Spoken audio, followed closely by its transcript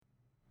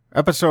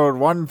Episode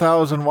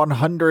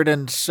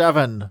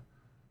 1107,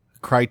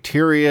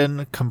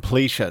 Criterion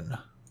Completion.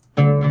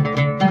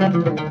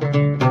 Welcome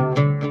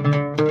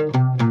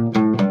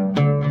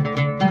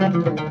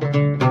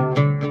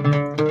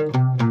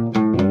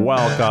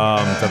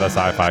to the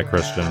Sci-Fi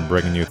Christian,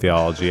 bringing you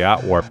theology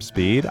at warp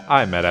speed.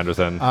 I'm Matt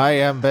Anderson. I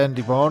am Ben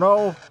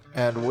DiBono,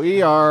 and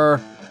we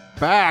are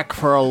back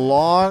for a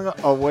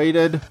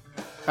long-awaited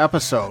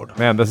episode.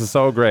 Man, this is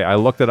so great. I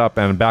looked it up,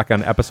 and back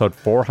on episode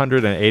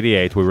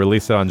 488, we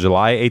released it on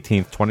July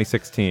 18th,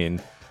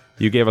 2016.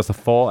 You gave us a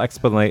full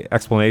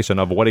explanation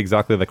of what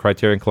exactly the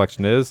Criterion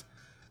Collection is,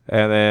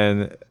 and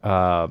then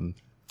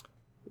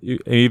you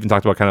even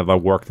talked about kind of the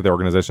work that the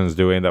organization is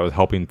doing that was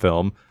helping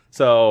film.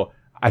 So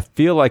I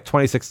feel like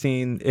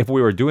 2016, if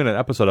we were doing an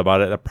episode about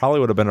it, it probably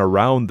would have been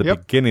around the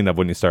beginning of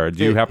when you started.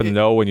 Do you happen to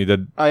know when you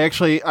did? I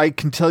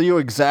can tell you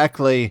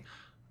exactly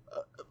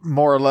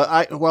more or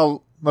less.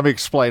 Let me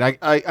explain.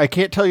 I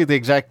can't tell you the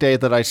exact day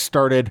that I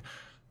started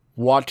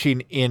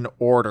watching in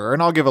order,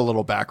 and I'll give a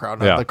little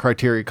background on the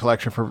Criterion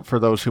Collection for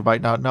those who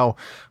might not know.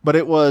 But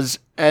it was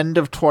end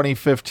of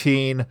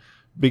 2015,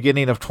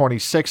 beginning of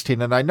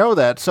 2016, and I know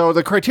that. So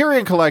the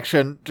Criterion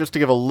Collection, just to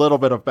give a little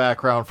bit of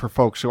background for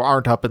folks who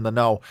aren't up in the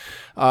know,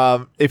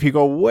 if you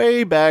go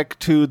way back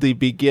to the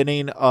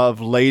beginning of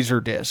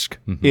Laserdisc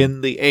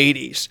in the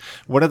 80s,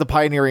 one of the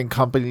pioneering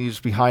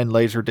companies behind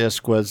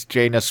Laserdisc was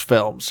Janus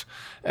Films.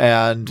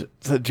 And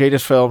the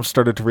Janus Films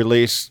started to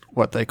release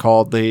what they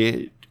called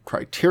the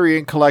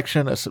Criterion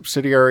Collection, a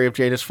subsidiary of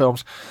Janus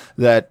Films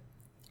that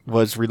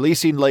was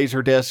releasing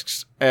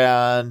Laserdiscs,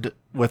 and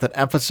with an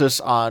emphasis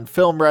on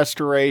film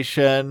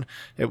restoration.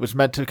 It was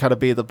meant to kind of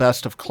be the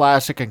best of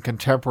classic and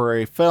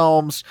contemporary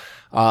films,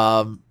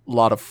 a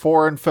lot of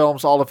foreign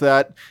films, all of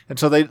that. And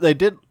so they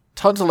did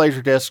tons of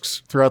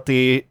Laserdiscs throughout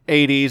the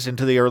 80s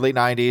into the early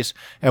 90s.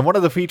 And one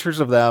of the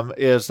features of them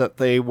is that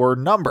they were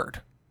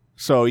numbered.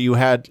 So you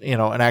had,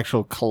 an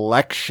actual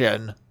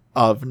collection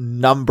of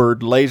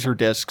numbered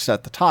Laserdiscs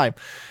at the time.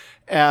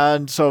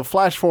 And so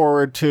flash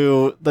forward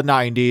to the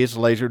 90s,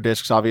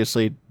 Laserdiscs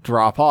obviously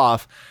drop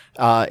off.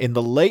 In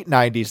the late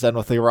 90s, then,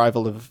 with the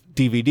arrival of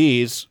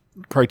DVDs,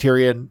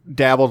 Criterion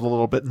dabbled a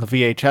little bit in the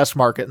VHS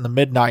market in the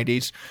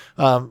mid-90s.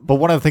 But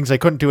one of the things they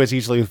couldn't do as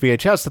easily with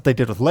VHS that they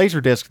did with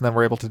Laserdisc and then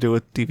were able to do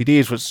with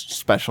DVDs was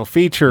special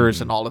features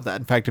and all of that.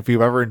 In fact, if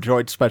you've ever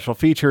enjoyed special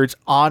features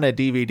on a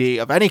DVD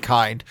of any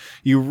kind,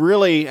 you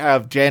really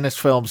have Janus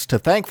Films to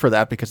thank for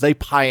that, because they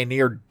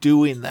pioneered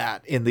doing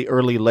that in the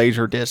early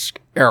Laserdisc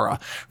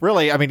era.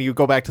 Really, I mean, you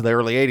go back to the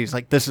early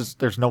 80s,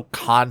 there's no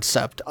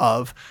concept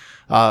of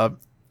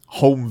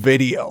home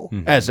video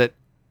as it,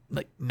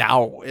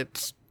 now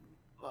it's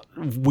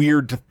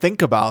weird to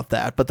think about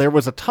that, but there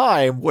was a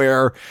time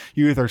where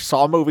you either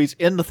saw movies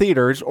in the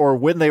theaters or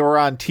when they were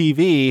on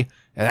TV,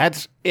 and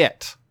that's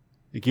it.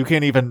 You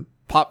can't even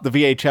pop the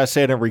VHS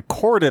in and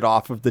record it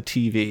off of the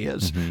TV,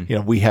 as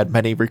we had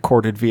many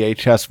recorded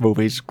VHS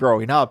movies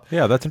growing up.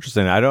 Yeah, that's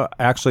interesting. I don't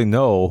actually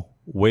know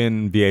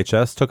when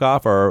VHS took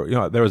off, or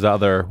there was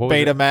other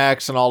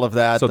Betamax and all of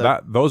that. So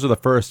those are the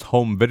first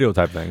home video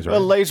type things, right?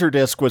 Well,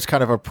 Laserdisc was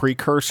kind of a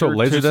precursor. So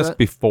Laserdisc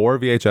before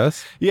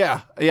VHS?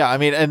 Yeah. I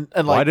mean, and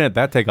why didn't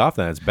that take off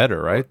then? It's better,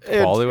 right?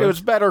 It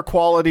was better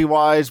quality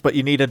wise, but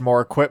you needed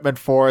more equipment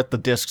for it. The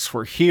discs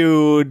were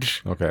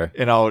huge. Okay.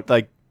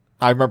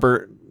 I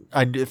remember,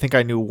 I think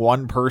I knew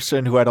one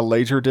person who had a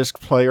Laserdisc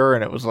player,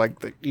 and it was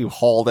like you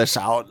haul this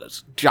out,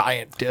 this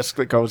giant disc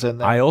that goes in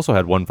there. I also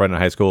had one friend in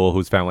high school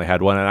whose family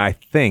had one, and I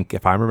think,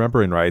 if I'm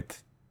remembering right,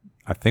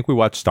 we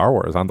watched Star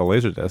Wars on the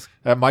Laserdisc.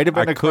 That might have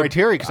been a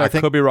Criterion, because I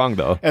think could be wrong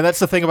though. And that's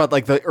the thing about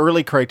the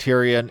early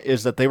Criterion,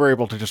 is that they were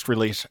able to just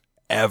release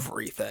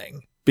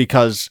everything,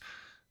 because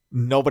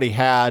nobody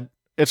had.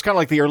 It's kind of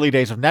like the early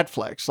days of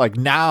Netflix. Like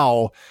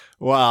now,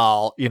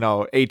 well,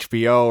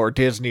 HBO or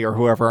Disney or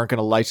whoever aren't going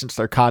to license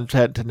their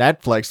content to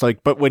Netflix.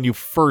 But when you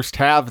first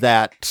have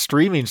that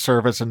streaming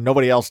service and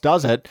nobody else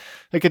does it,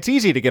 it's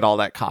easy to get all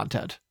that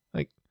content.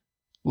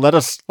 Let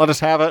us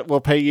have it.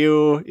 We'll pay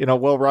you.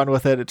 We'll run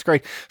with it. It's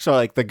great.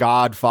 So The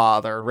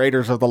Godfather,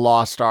 Raiders of the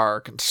Lost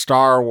Ark, and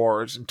Star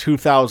Wars in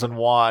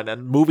 2001,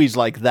 and movies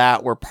like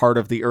that were part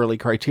of the early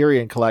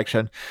Criterion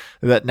Collection.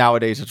 That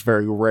nowadays it's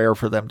very rare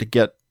for them to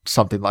get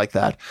something like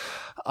that.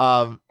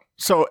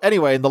 So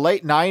anyway, in the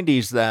late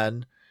 90s,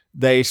 then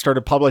they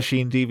started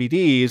publishing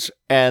DVDs,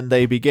 and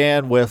they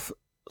began with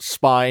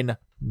Spine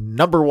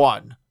number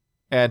 1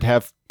 and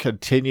have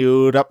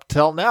continued up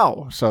till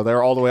now. So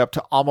they're all the way up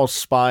to almost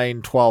Spine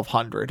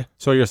 1200.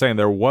 So you're saying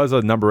there was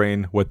a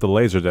numbering with the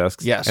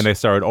Laserdiscs, yes, and they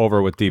started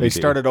over with DVDs. They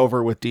started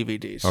over with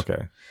DVDs.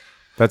 Okay.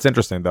 That's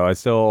interesting, though.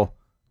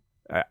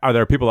 Are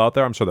there people out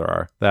there, I'm sure there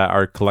are, that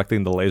are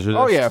collecting the Laserdiscs?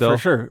 Oh, yeah, still? for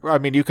sure. I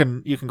mean, you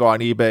can go on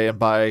eBay and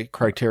buy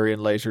Criterion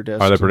Laserdiscs.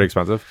 Are they pretty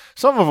expensive?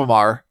 Some of them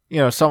are.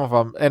 Some of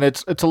them. And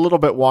it's a little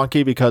bit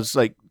wonky, because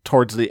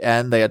towards the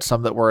end, they had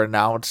some that were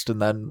announced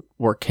and then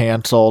were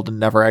canceled and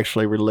never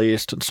actually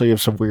released. And so you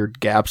have some weird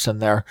gaps in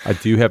there.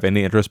 Do you have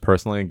any interest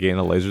personally in getting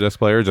a Laserdisc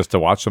player just to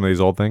watch some of these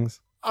old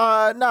things?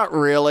 Not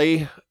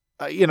really.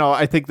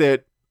 I think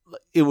that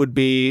it would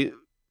be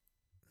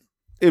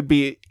it'd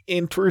be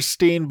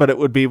interesting, but it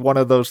would be one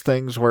of those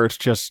things where it's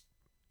just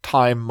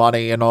time,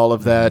 money, and all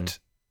of that.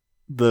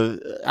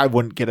 I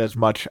wouldn't get as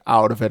much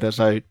out of it as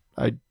I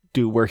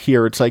do. Where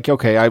here it's like,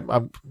 okay, I'm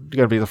going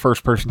to be the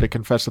first person to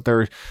confess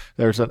that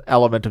there's an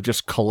element of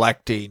just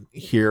collecting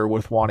here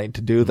with wanting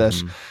to do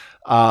this.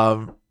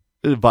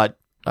 But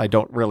I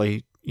don't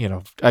really,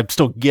 I'm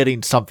still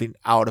getting something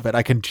out of it.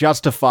 I can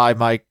justify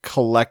my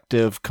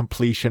collective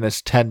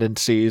completionist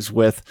tendencies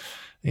with,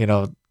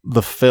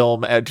 the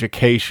film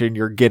education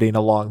you're getting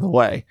along the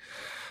way.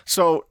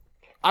 So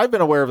I've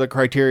been aware of the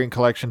Criterion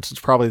Collection since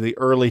probably the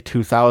early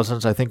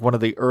 2000s. I think one of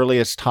the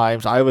earliest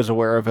times I was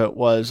aware of it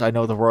was, I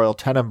know the Royal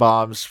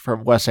Tenenbaums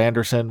from Wes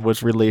Anderson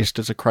was released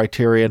as a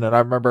Criterion. And I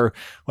remember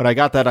when I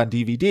got that on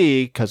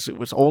DVD, because it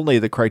was only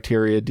the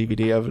Criterion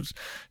DVD, I was,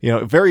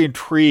 very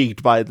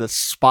intrigued by the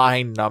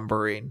spine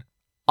numbering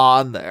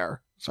on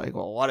there. It's like,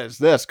 well, what is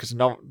this? Because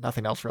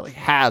nothing else really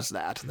has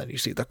that. And then you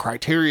see the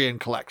Criterion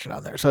Collection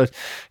on there. So,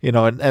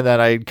 and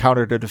then I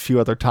encountered it a few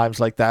other times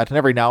like that. And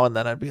every now and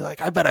then I'd be like,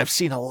 I bet I've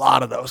seen a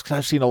lot of those, because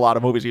I've seen a lot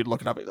of movies. You'd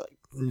look it up and be like,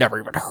 never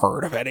even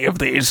heard of any of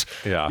these,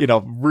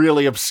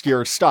 really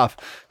obscure stuff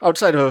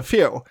outside of a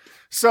few.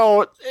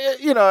 So,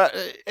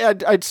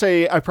 I'd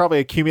say I probably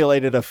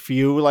accumulated a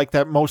few like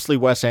that, mostly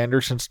Wes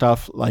Anderson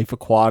stuff, Life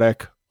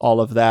Aquatic, all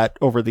of that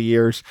over the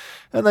years.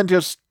 And then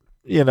just,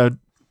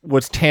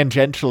 was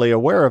tangentially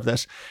aware of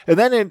this. And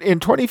then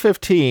in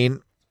 2015,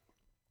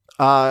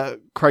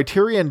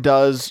 Criterion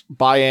does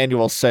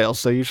biannual sales.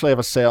 So they usually have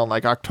a sale in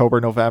like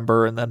October,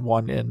 November, and then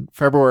one in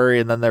February.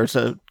 And then there's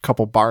a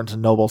couple Barnes &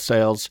 Noble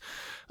sales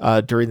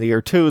during the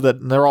year too,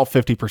 that they're all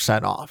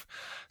 50% off.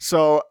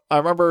 So I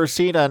remember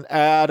seeing an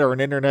ad or an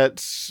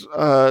internet,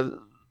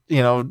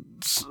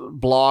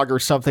 blog or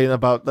something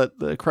about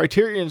the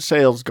Criterion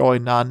sales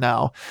going on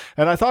now.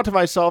 And I thought to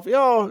myself,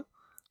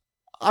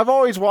 I've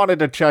always wanted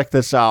to check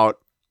this out,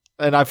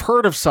 and I've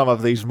heard of some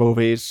of these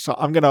movies, so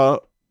I'm going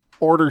to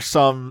order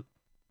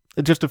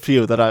just a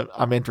few that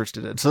I'm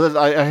interested in. So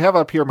I have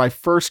up here my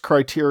first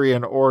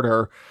Criterion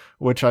order,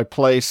 which I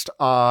placed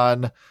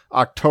on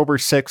October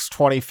 6,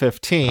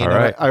 2015. All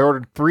right. I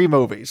ordered 3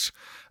 movies.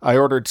 I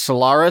ordered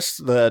Solaris,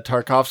 the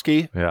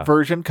Tarkovsky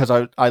version, because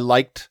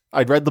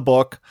I'd read the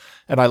book,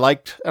 and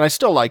I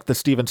still like the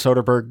Steven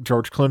Soderbergh,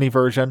 George Clooney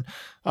version.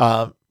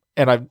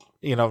 And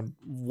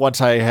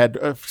once I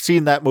had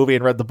seen that movie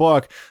and read the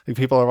book,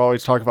 people have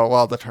always talked about,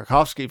 well, the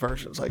Tarkovsky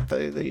versions, like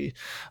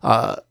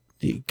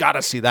you got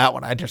to see that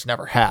one. I just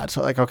never had.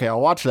 So okay, I'll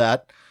watch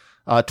that.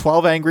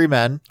 12 Angry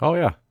Men. Oh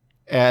yeah.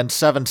 And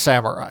 7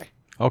 Samurai.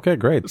 Okay,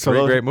 great. So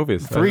 3 great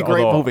movies. 3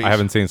 great movies. I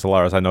haven't seen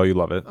Solaris. I know you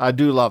love it. I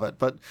do love it.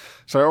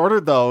 So I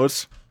ordered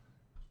those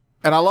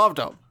and I loved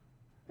them.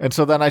 And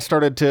so then I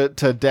started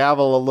to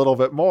dabble a little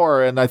bit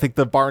more, and I think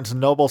the Barnes &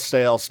 Noble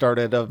sale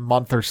started a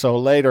month or so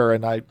later,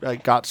 and I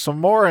got some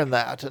more in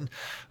that. And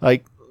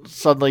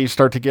suddenly you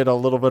start to get a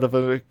little bit of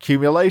an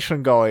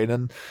accumulation going,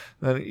 and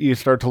then you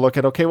start to look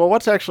at, okay, well,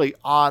 what's actually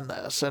on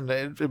this? And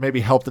it maybe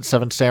helped that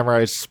 7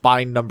 Samurai's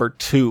spine number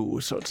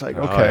 2. So it's like,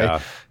 okay,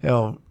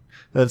 then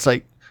it's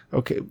like,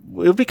 okay, it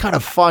would be kind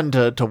of fun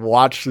to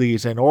watch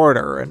these in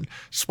order. And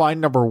spine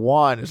number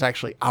 1 is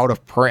actually out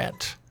of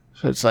print.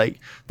 So it's like,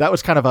 that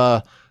was kind of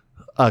a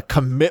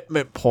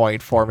commitment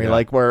point for me,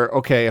 like where,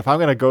 okay, if I'm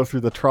going to go through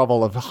the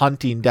trouble of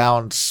hunting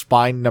down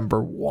spine number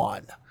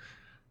 1,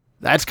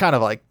 that's kind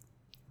of like,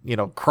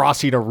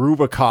 crossing a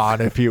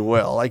Rubicon, if you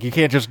will. Like, you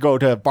can't just go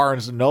to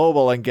Barnes &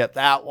 Noble and get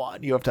that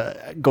one. You have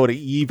to go to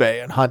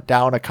eBay and hunt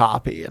down a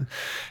copy.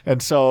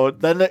 And so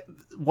then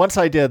once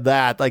I did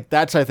that, like,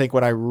 that's, I think,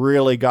 when I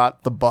really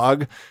got the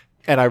bug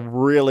and I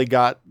really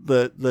got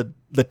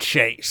the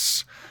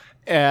chase.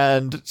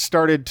 And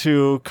started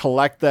to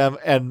collect them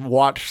and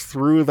watch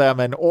through them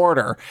in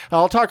order. And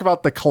I'll talk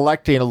about the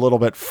collecting a little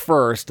bit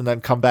first and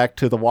then come back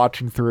to the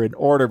watching through in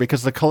order,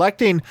 because the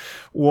collecting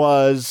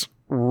was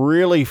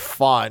really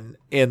fun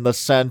in the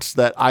sense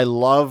that I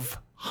love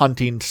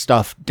hunting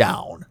stuff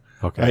down.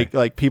 Okay.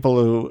 Like people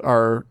who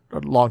are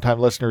longtime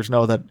listeners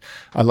know that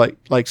I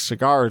like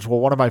cigars. Well,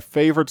 one of my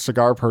favorite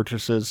cigar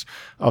purchases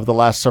of the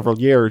last several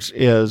years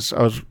is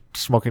I was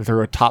smoking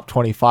through a top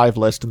 25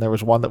 list, and there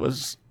was one that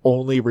was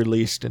only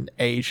released in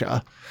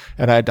Asia,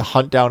 and I had to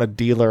hunt down a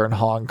dealer in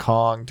Hong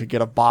Kong to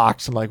get a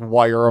box and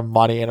wire them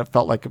money, and it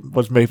felt like it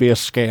was maybe a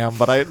scam,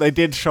 but they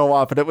did show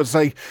up, and it was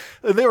like,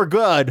 they were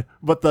good,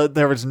 but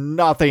there was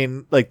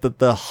nothing like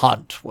the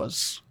hunt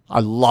was. I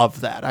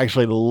love that. I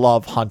actually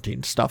love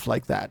hunting stuff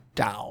like that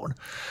down.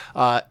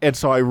 And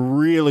so I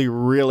really,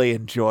 really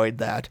enjoyed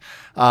that.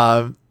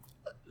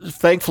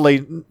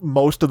 Thankfully,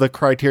 most of the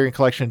Criterion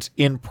Collection's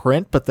in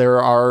print, but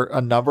there are a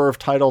number of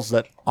titles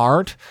that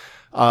aren't.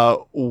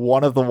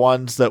 One of the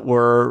ones that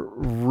were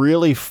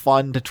really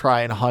fun to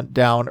try and hunt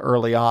down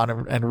early on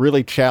and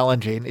really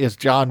challenging is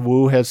John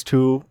Woo has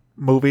 2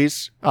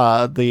 movies,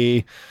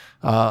 the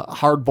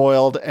Hard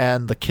Boiled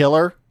and The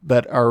Killer,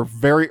 that are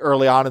very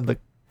early on in the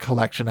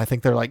collection. I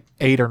think they're like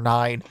 8 or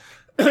 9.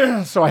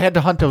 So I had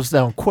to hunt those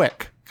down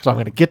quick because I'm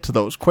going to get to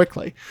those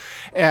quickly.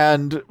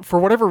 And for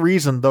whatever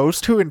reason, those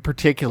two in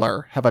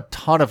particular have a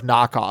ton of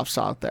knockoffs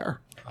out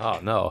there. Oh,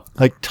 no.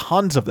 Like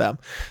tons of them.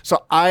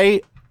 So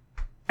I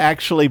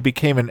actually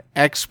became an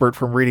expert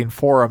from reading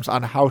forums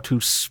on how to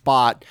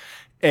spot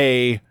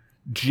a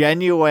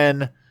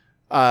genuine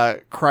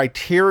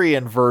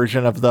Criterion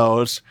version of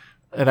those.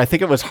 And I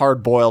think it was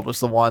Hard Boiled was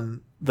the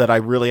one that I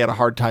really had a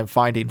hard time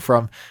finding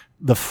from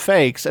the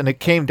fakes. And it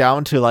came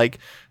down to like,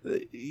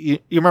 you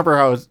remember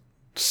how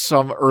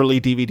some early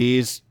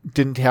DVDs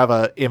didn't have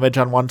a image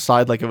on one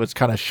side, like it was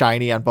kind of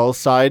shiny on both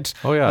sides.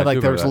 Oh yeah, and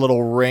like there was a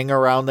little ring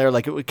around there.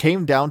 Like it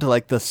came down to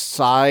like the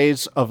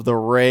size of the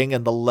ring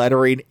and the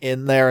lettering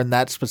in there and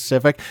that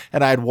specific.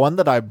 And I had one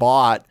that I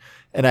bought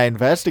and I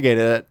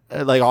investigated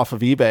it like off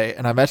of eBay,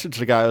 and I messaged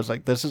the guy. I was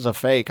like, "This is a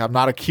fake. I'm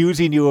not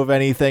accusing you of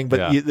anything, but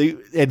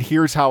and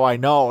here's how I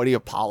know." And he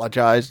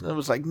apologized, and it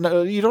was like,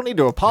 "No, you don't need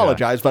to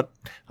apologize, but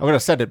I'm going to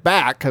send it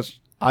back because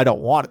I don't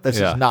want it. This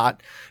is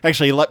not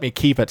actually. He let me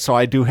keep it, so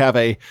I do have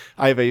the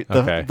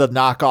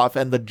knockoff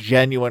and the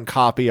genuine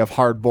copy of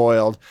Hard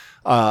Boiled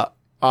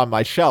on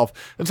my shelf."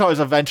 And so I was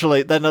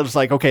then it was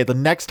like, okay, the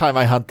next time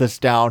I hunt this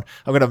down,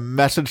 I'm going to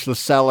message the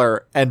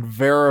seller and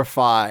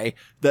verify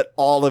that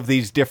all of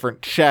these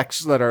different checks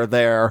that are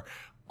there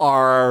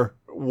are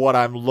what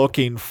I'm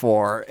looking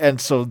for. And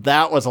so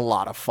that was a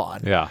lot of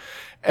fun. Yeah.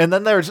 And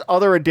then there's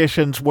other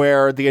editions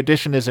where the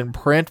edition is in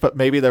print, but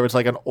maybe there was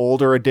like an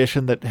older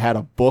edition that had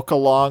a book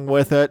along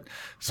with it.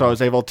 So I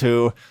was able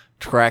to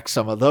track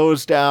some of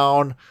those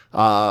down,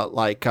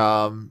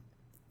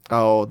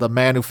 The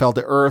Man Who Fell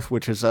to Earth,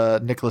 which is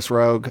a Nicholas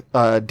Roeg,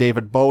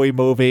 David Bowie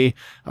movie.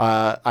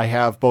 I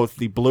have both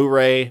the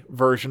Blu-ray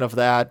version of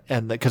that,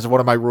 and because one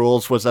of my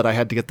rules was that I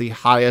had to get the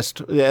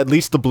highest, at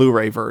least the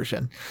Blu-ray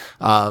version,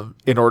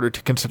 in order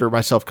to consider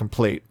myself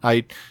complete.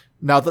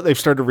 Now that they've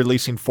started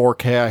releasing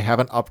 4K, I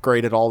haven't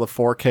upgraded all the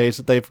 4Ks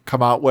that they've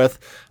come out with.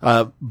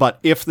 But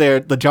if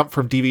the jump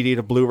from DVD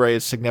to Blu-ray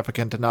is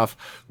significant enough,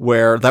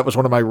 where that was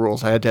one of my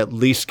rules, I had to at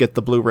least get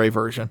the Blu-ray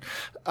version.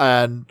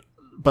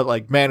 But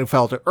like Man Who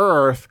Fell to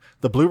Earth,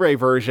 the Blu-ray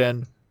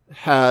version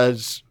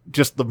has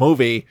just the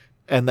movie,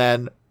 and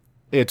then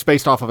it's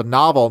based off of a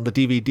novel, and the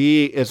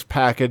DVD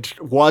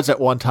was at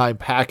one time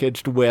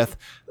packaged with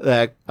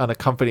an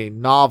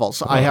accompanying novel.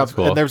 So I have,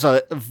 cool. And there's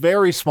a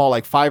very small,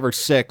 like 5 or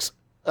 6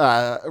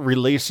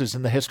 releases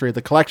in the history of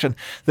the collection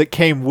that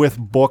came with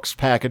books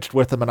packaged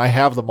with them, and I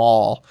have them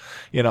all,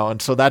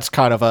 and so that's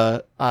kind of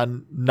a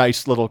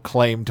nice little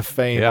claim to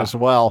fame as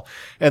well.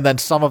 And then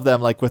some of them,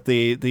 like with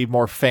the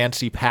more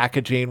fancy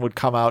packaging, would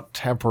come out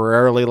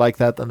temporarily like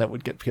that, then that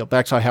would get peeled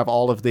back. So I have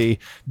all of the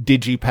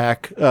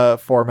digipack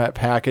format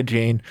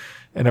packaging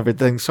and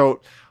everything. So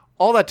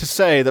all that to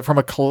say that from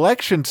a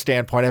collection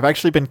standpoint, I've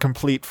actually been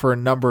complete for a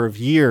number of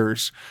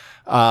years.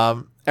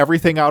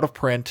 Everything out of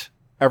print,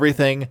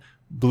 everything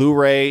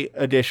Blu-ray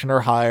edition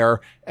or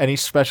higher, any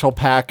special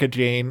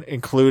packaging,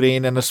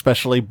 including and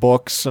especially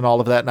books and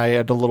all of that. And I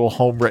had a little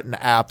home-written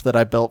app that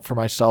I built for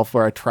myself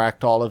where I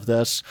tracked all of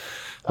this.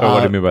 What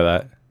do you mean by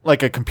that?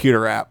 Like a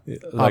computer app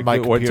on my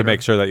computer. To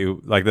make sure that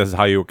you, like, this is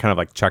how you kind of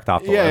like checked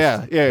off the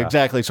list. Yeah,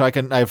 exactly. So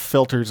I have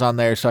filters on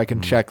there so I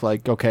can check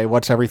like, okay,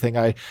 what's everything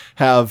I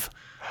have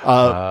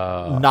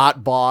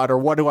not bought, or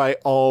what do I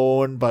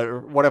own,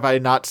 but what have I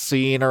not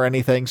seen or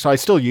anything. So I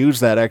still use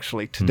that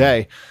actually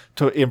today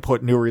to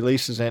input new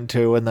releases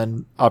into and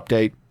then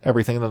update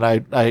everything.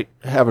 Then I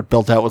have it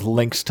built out with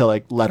links to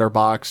like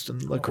Letterboxd and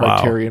the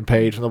Criterion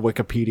page and the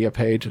Wikipedia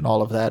page and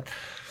all of that.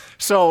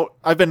 So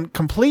I've been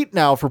complete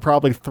now for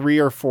probably 3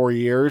 or 4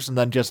 years, and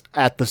then just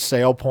at the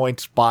sale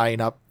points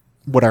buying up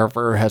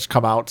whatever has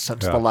come out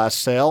since the last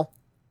sale.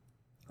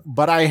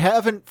 But I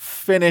haven't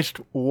finished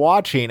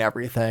watching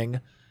everything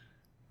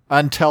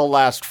until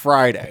last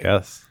Friday.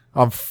 Yes.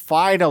 I'm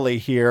finally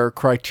here,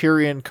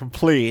 Criterion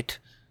complete,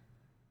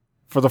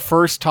 for the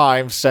first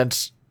time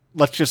since,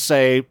 let's just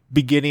say,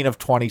 beginning of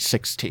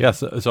 2016.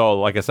 Yes. So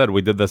like I said,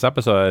 we did this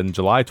episode in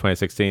July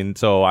 2016,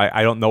 so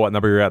I don't know what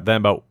number you're at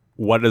then, but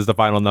what is the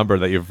final number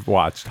that you've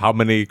watched? How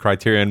many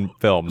Criterion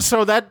films?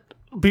 So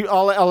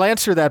I'll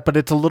answer that, but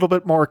it's a little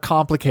bit more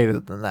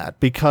complicated than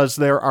that, because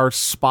there are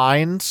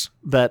spines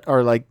that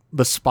are like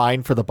the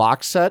spine for the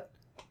box set.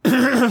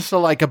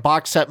 So like a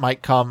box set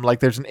might come,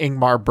 like there's an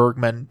Ingmar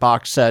Bergman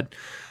box set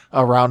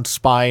around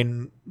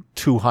spine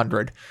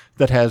 200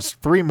 that has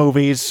 3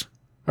 movies,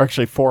 or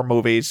actually 4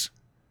 movies,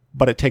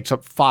 but it takes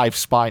up 5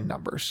 spine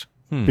numbers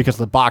because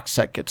the box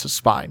set gets a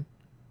spine,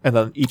 and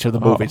then each of the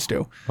movies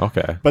do.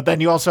 Okay. But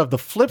then you also have the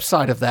flip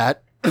side of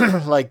that.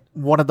 Like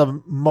one of the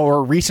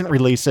more recent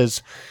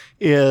releases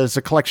is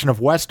a collection of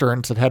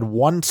Westerns that had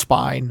 1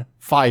 spine,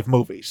 5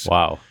 movies.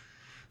 Wow.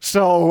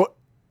 So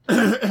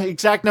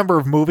exact number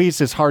of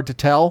movies is hard to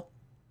tell,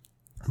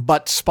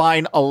 but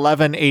spine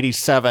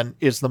 1187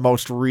 is the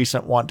most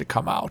recent one to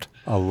come out.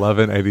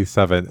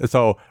 1187.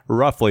 So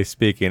roughly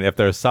speaking, if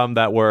there's some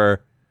that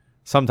were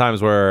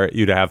sometimes where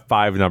you'd have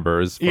 5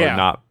 numbers for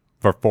not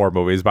for 4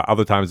 movies, but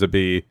other times it'd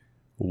be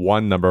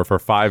 1 number for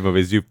 5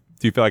 movies. Do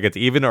you feel like it's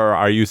even,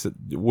 or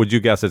would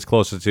you guess it's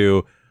closer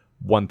to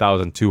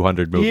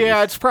 1,200 movies.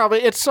 Yeah,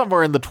 it's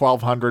somewhere in the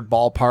 1,200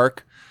 ballpark.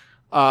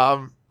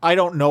 I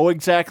don't know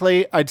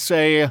exactly. I'd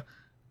say,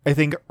 I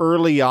think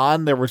early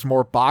on there was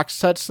more box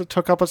sets that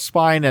took up a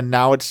spine, and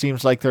now it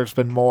seems like there's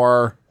been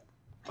more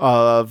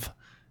of,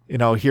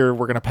 here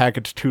we're going to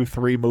package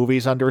 2-3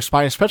 movies under a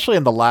spine, especially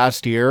in the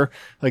last year.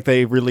 Like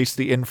they released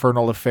the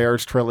Infernal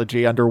Affairs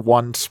trilogy under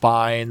one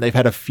spine. They've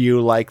had a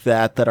few like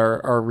that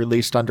are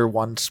released under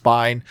one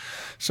spine.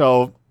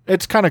 So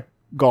it's kind of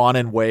gone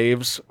in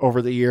waves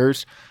over the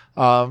years.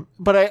 But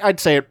I'd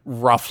say it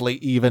roughly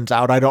evens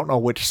out. I don't know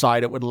which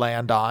side it would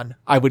land on.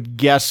 I would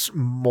guess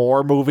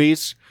more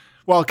movies.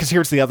 Well, because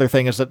here's the other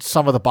thing is that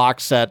some of the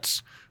box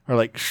sets are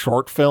like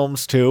short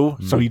films too.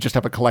 So you just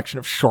have a collection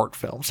of short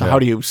films. So how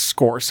do you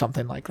score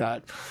something like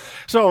that?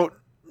 So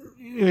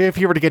if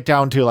you were to get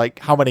down to like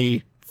how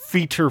many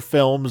feature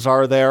films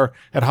are there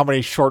and how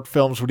many short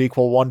films would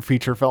equal one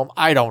feature film,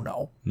 I don't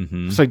know.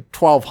 It's like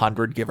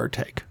 1,200, give or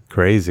take.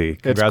 Crazy.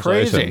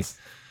 Congratulations. It's crazy.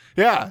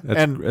 Yeah.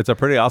 It's a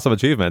pretty awesome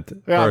achievement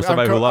for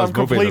somebody who loves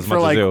movies as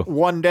much as you.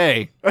 One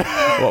day.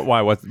 Well,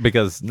 why? What?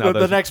 Because now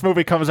the next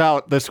movie comes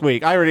out this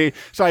week.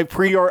 I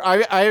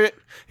pre-order.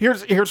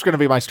 Here's going to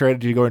be my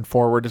strategy going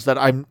forward is that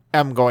I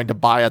am going to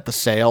buy at the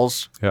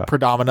sales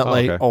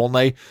predominantly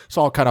only.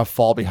 So I'll kind of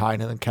fall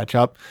behind and then catch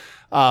up.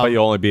 But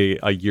you'll only be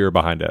a year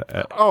behind it.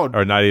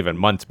 Or not even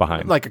months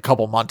behind. Like a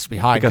couple months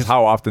behind. Because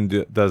how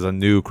often does a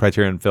new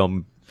Criterion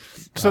film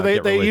So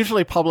they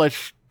usually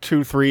publish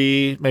 2,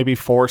 3, maybe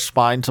 4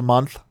 spines a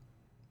month.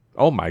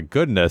 Oh my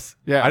goodness.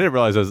 Yeah. I didn't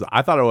realize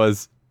I thought it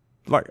was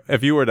like,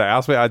 if you were to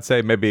ask me, I'd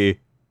say maybe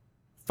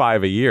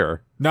 5 a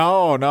year.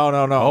 No.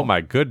 Oh my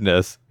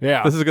goodness.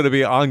 Yeah. This is going to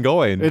be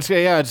ongoing. It's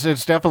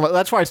definitely,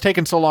 that's why it's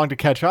taken so long to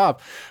catch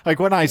up. Like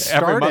when I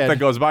started. Every month that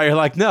goes by, you're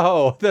like,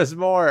 no, there's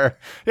more.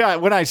 Yeah.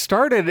 When I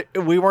started,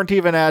 we weren't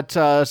even at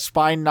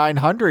spine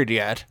 900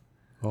 yet.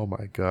 Oh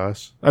my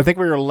gosh. I think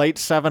we were late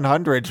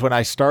 700s when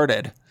I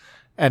started.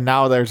 And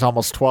now there's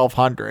almost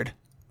 1,200.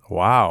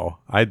 Wow.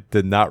 I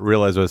did not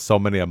realize there was so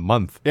many a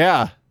month.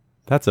 Yeah.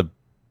 That's a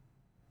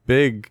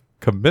big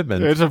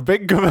commitment. It's a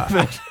big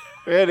commitment.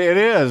 It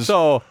is.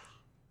 So,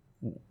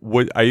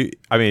 you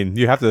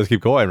have to just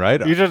keep going,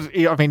 right?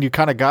 You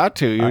kind of got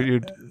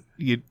to.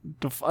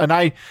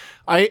 And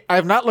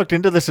I've not looked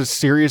into this as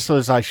seriously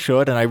as I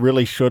should, and I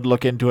really should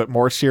look into it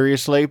more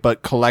seriously,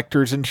 but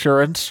collector's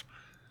insurance.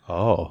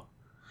 Oh.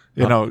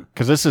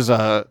 Because this is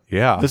a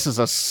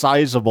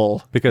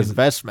sizable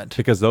investment.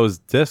 Because those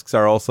discs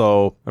are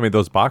also,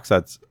 those box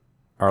sets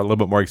are a little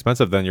bit more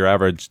expensive than your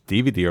average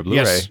DVD or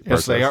Blu-ray.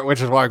 Yes, they are, which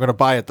is why I'm going to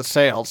buy at the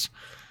sales.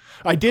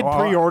 I did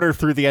pre-order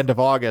through the end of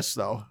August,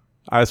 though.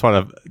 I just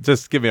want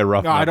to give me a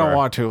rough number. I don't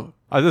want to.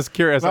 I was just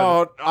curious.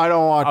 No, I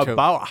don't want to.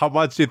 About how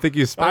much do you think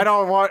you spent?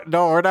 No,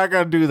 we're not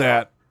going to do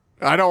that.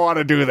 I don't want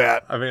to do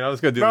that. I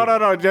was going to do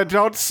No,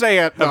 don't say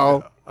it,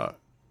 no.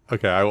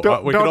 Okay,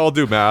 we can all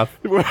do math.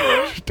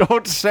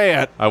 Don't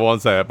say it. I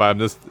won't say it, but I'm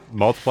just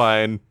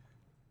multiplying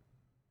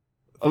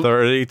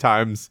 30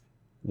 times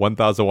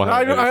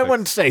 1,100. I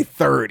wouldn't say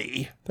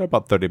 30. They're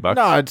about $30.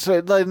 No, it's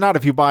not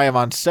if you buy them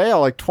on sale,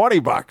 like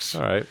 $20.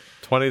 All right,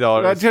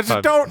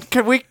 $20.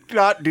 Can we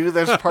not do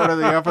this part of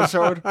the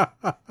episode?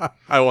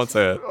 I won't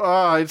say it.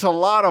 It's a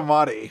lot of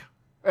money.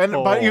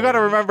 But you got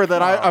to remember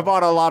that I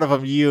bought a lot of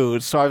them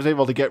used, so I was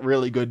able to get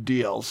really good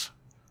deals.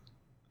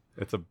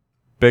 It's a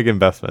big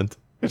investment.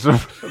 It's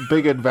a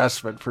big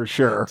investment for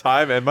sure.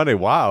 Time and money.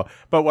 Wow.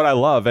 But what I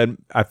love,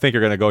 and I think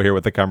you're going to go here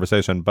with the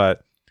conversation,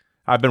 but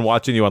I've been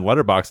watching you on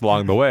Letterboxd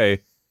along the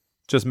way,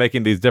 just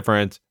making these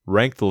different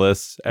ranked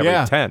lists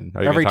every 10.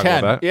 Are you every going to talk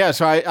 10. about that? Yeah.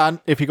 So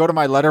if you go to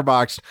my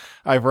Letterboxd,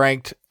 I've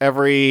ranked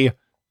every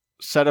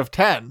set of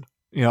 10,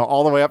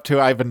 all the way up to,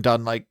 I haven't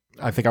done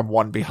I think I'm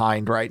one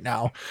behind right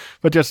now,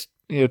 but just,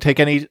 take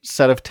any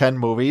set of 10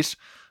 movies.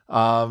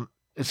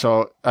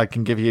 So I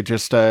can give you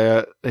just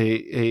a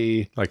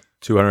like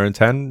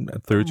 210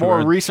 through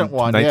more recent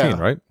one, 19,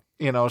 right?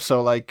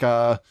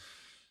 So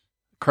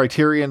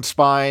Criterion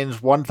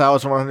spines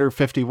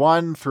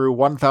 1,151 through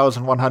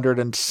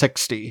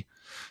 1,160.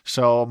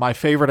 So my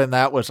favorite in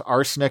that was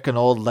Arsenic and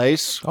Old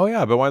Lace. Oh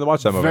yeah, I've been wanting to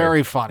watch that movie.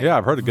 Very funny. Yeah,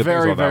 I've heard good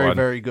things about that one.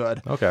 Very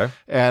good. Okay.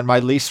 And my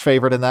least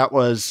favorite in that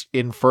was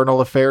Infernal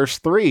Affairs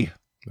 3.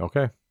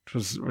 Okay. Which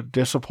was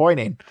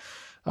disappointing.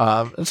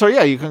 And so,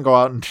 you can go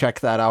out and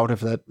check that out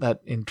if that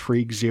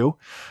intrigues you.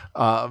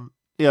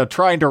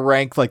 Trying to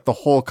rank the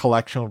whole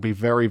collection would be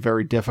very,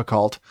 very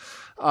difficult.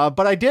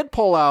 But I did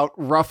pull out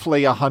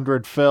roughly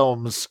 100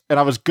 films, and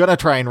I was going to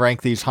try and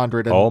rank these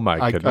 100. And oh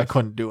my goodness. I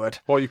couldn't do it.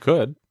 Well, you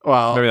could.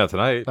 Well, maybe not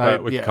tonight,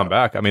 but we could come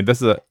back.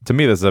 This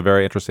is a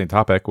very interesting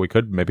topic. We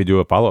could maybe do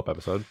a follow-up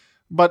episode.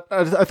 But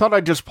I thought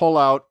I'd just pull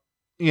out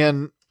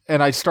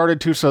and I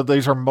started to, so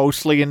these are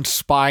mostly in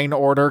spine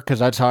order because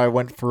that's how I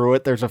went through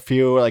it. There's a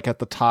few at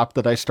the top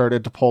that I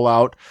started to pull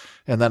out,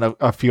 and then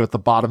a few at the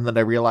bottom that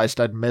I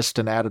realized I'd missed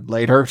and added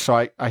later. So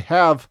I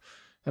have,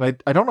 and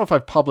I don't know if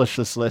I've published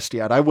this list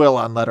yet. I will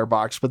on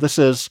Letterboxd, but this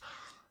is,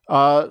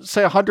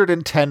 say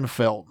 110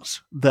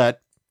 films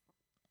that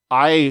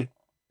I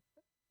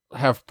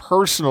have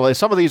personally,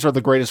 some of these are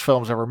the greatest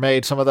films ever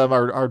made. Some of them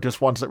are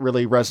just ones that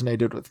really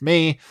resonated with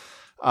me.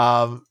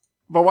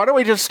 But why don't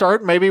we just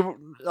start? Maybe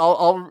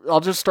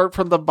I'll just start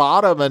from the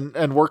bottom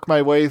and work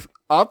my way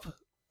up,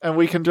 and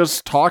we can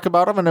just talk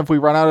about them. And if we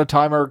run out of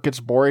time or it gets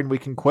boring, we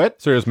can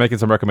quit. So you're just making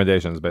some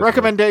recommendations, basically.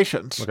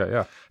 Recommendations. Okay,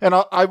 yeah. And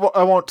I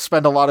won't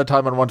spend a lot of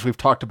time on ones we've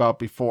talked about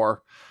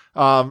before.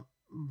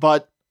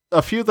 But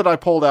a few that I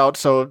pulled out,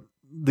 so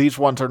these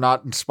ones are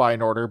not in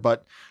spine order,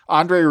 but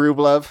Andrei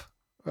Rublev,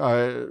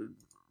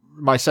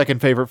 my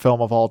second favorite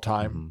film of all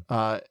time.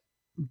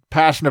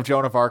 Passion of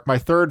Joan of Arc, my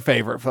third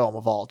favorite film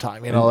of all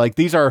time. Like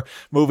these are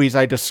movies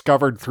I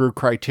discovered through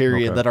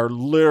Criterion that are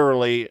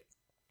literally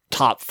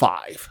top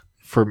 5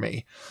 for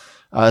me.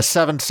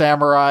 Seven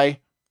Samurai,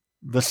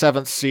 The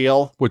Seventh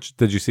Seal. Which,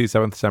 did you see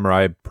Seventh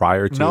Samurai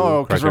prior to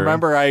No, because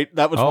remember,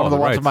 that was one of the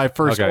ones in my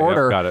first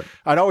order. Got it.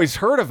 I'd always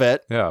heard of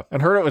it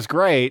and heard it was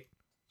great.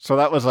 So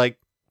that was like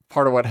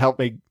part of what helped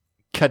me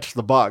catch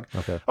the bug.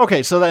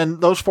 Okay, so then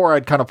those 4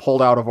 I'd kind of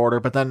pulled out of order,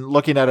 but then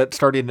looking at it,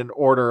 starting in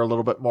order a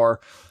little bit more.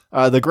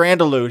 The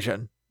Grand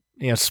Illusion,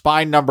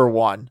 Spine number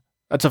 1.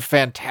 That's a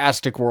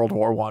fantastic World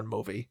War I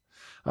movie.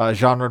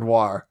 Jean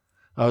Renoir.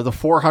 The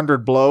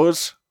 400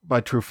 Blows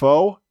by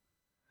Truffaut.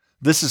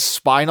 This is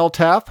Spinal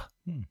Tap.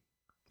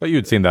 But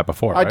you'd seen that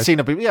before, right? I'd seen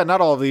it before. Yeah, not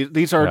all of these.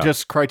 These are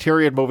just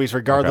Criterion movies,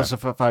 regardless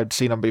of if I'd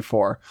seen them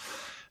before.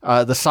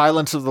 The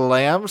Silence of the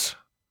Lambs.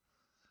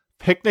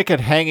 Picnic at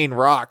Hanging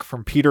Rock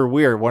from Peter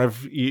Weir. One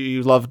of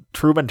you love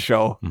Truman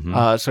Show.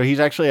 So he's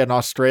actually an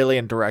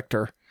Australian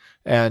director.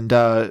 And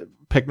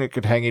Picnic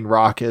at Hanging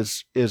Rock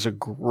is a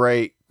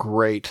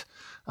great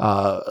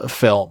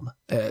film.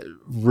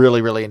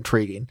 Really, really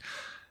intriguing.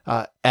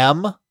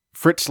 M,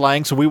 Fritz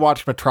Lang. So we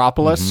watched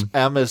Metropolis.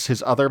 M is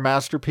his other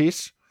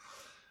masterpiece.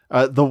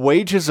 The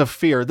Wages of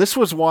Fear. This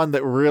was one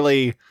that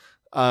really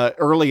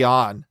early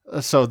on.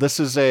 So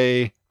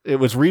it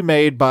was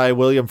remade by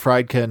William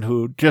Friedkin,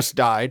 who just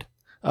died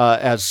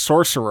as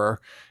Sorcerer.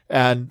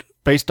 And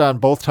based on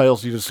both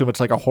titles, you'd assume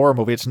it's like a horror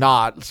movie. It's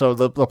not. So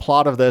the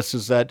plot of this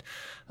is that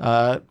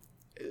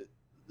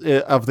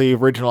of the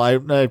original,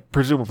 I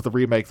presume of the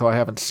remake, though I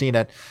haven't seen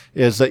it,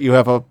 is that you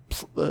have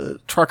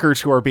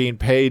truckers who are being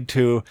paid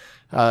to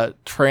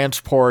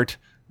transport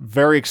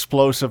very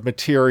explosive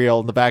material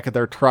in the back of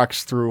their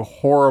trucks through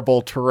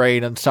horrible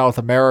terrain in South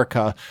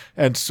America.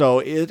 And so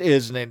it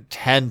is an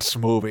intense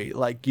movie.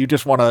 Like, you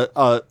just want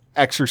to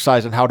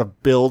exercise in how to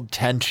build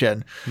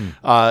tension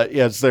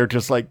as they're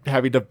just like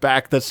having to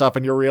back this up,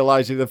 and you're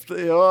realizing that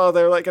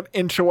they're like an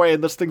inch away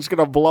and this thing's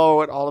going to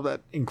blow, and all of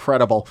that.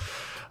 Incredible.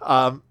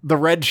 The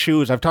Red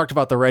Shoes. I've talked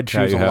about the Red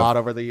Shoes a lot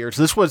over the years.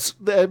 This was,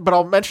 but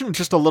I'll mention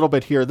just a little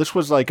bit here. This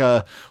was like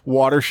a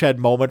watershed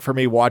moment for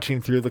me watching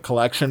through the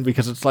collection,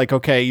 because it's like,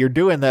 okay, you're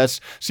doing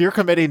this, so you're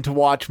committing to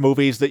watch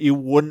movies that you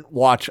wouldn't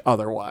watch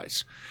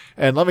otherwise.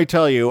 And let me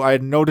tell you, I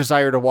had no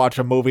desire to watch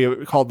a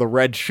movie called The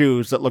Red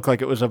Shoes that looked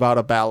like it was about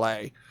a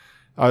ballet.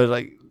 I was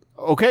like,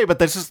 okay, but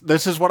this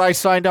is what I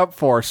signed up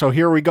for, so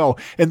here we go.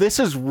 And this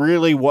is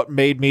really what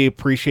made me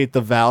appreciate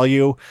the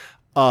value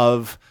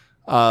of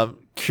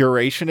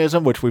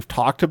curationism, which we've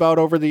talked about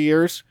over the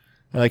years,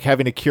 and like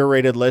having a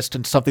curated list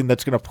and something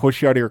that's going to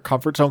push you out of your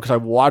comfort zone. Because I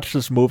watched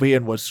this movie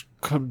and was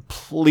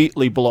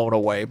completely blown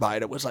away by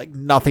it. It was like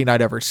nothing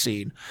I'd ever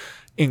seen.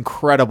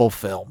 Incredible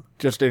film.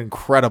 Just an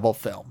incredible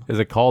film. Is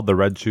it called The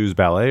Red Shoes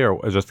Ballet,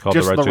 or is it just called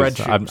The Red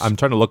Shoes? I'm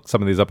trying to look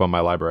some of these up on my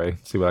library,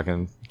 see what I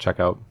can check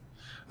out.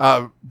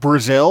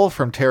 Brazil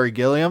from Terry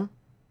Gilliam.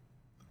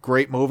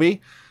 Great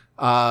movie.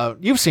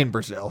 You've seen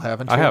Brazil,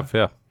 haven't you? I have,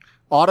 yeah.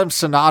 Autumn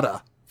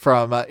Sonata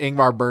from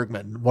Ingmar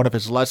Bergman, one of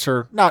his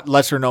not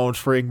lesser known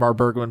for Ingmar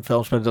Bergman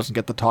films, but it doesn't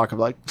get the talk of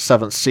like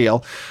Seventh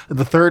Seal.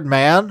 The Third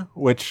Man,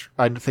 which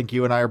I think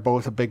you and I are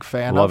both a big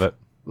fan of.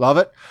 Love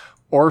it.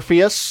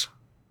 Orpheus.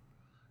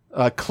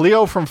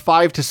 Cleo from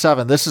 5 to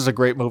 7. This is a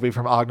great movie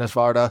from Agnes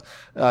Varda.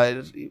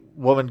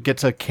 Woman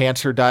gets a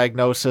cancer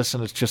diagnosis,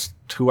 and it's just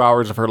 2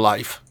 hours of her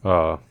life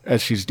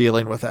as she's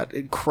dealing with that.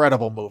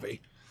 Incredible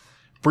movie.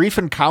 Brief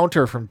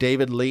Encounter from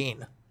David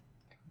Lean.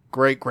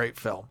 Great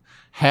film.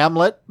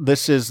 Hamlet.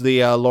 This is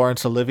the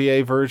Laurence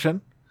Olivier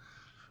version.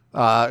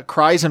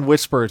 Cries and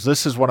Whispers.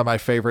 This is one of my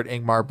favorite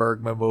Ingmar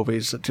Bergman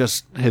movies.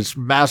 Just his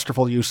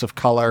masterful use of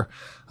color.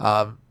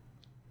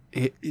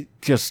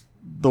 Just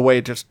the way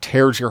it just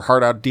tears your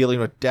heart out, dealing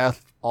with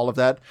death, all of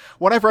that.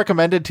 One I've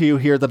recommended to you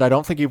here that I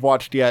don't think you've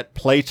watched yet,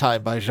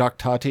 Playtime by Jacques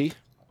Tati.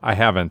 I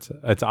haven't.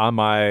 I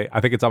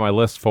think it's on my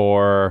list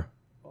for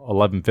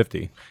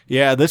 1150.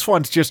 Yeah, this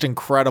one's just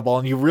incredible,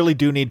 and you really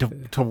do need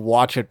to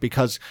watch it,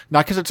 because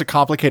not because it's a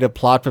complicated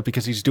plot, but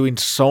because he's doing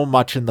so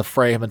much in the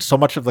frame, and so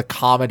much of the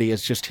comedy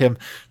is just him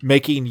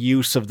making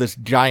use of this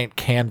giant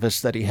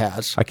canvas that he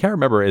has. I can't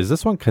remember. Is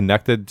this one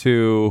connected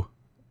to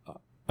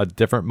a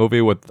different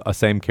movie with a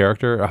same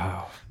character?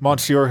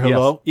 Monsieur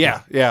Hulot?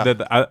 Yes.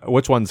 Yeah.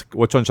 Which one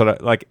should I,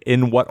 like,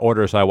 in what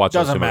order should I watch?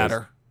 Doesn't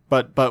matter.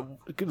 But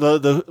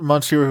the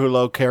Monsieur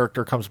Hulot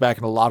character comes back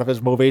in a lot of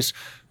his movies.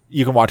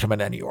 You can watch them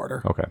in any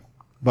order. Okay.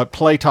 But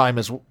Playtime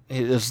is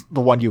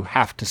the one you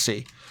have to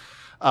see.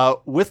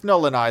 With No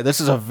Lanai, this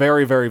is a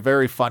very, very,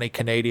 very funny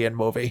Canadian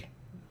movie.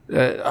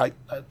 I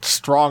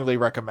strongly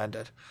recommend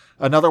it.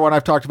 Another one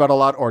I've talked about a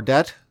lot,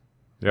 Ordette.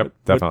 Yep,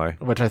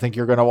 definitely. Which I think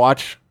you're going to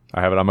watch.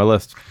 I have it on my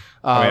list.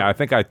 I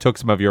think I took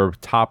some of your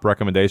top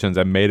recommendations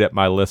and made it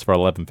my list for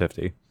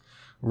 1150.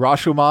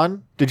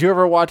 Rashomon. Did you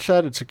ever watch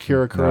that? It's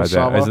Akira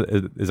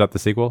Kurosawa. Is that the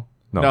sequel?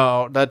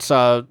 No, that's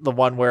the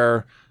one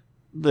where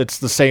it's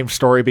the same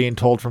story being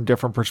told from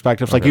different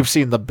perspectives. Like you've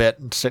seen The Bit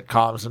in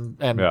sitcoms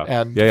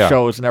and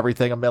shows and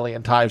everything a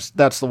million times.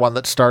 That's the one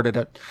that started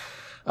it.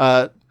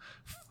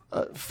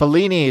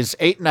 Fellini's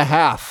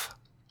 8.5.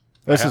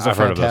 This is a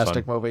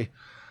fantastic movie.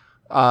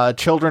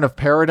 Children of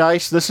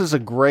Paradise. This is a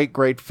great,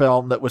 great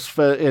film that was,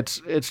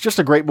 it's just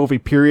a great movie,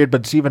 period,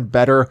 but it's even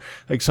better.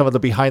 Like some of the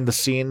behind the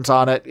scenes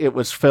on it. It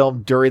was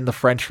filmed during the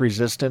French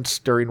Resistance,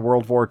 during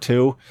World War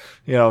II,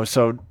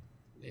 so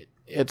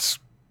it's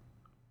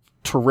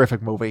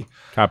terrific movie.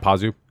 Can I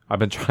pause you? I've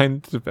been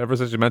trying to, ever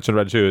since you mentioned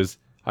Red Shoes,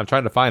 I'm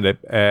trying to find it.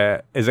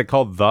 Is it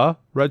called The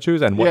Red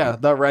Shoes? And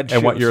what, The Red Shoes.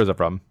 And what year is it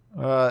from?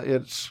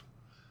 It's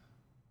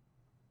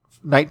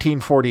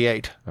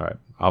 1948. All right.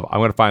 I'm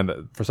going to find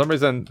that. For some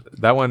reason,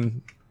 that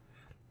one,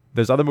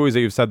 there's other movies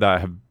that you've said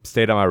that have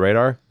stayed on my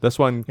radar. This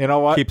one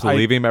keeps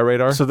leaving my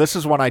radar. So this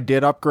is one I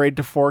did upgrade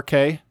to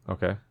 4K.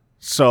 Okay.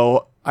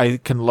 So I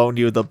can loan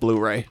you the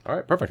Blu-ray. All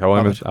right, perfect. I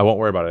won't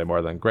worry about it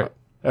anymore then. Great.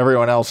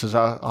 Everyone else is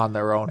on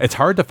their own. It's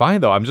hard to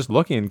find, though. I'm just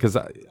looking because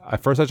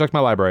first I checked my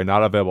library,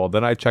 not available.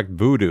 Then I checked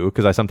Vudu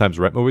because I sometimes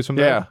rent movies from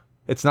there. Yeah.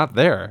 It's not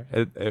there.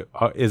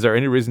 Is there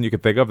any reason you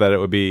could think of that it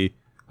would be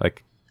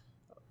like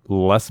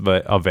less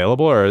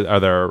available, or are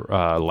there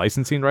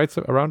licensing rights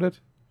around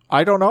it?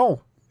 I don't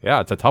know.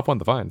 Yeah, it's a tough one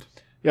to find.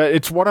 Yeah,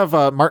 it's one of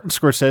Martin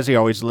Scorsese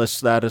always lists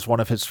that as one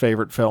of his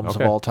favorite films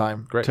of all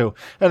time. Great. Too,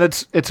 and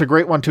it's a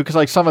great one too because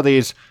like some of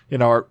these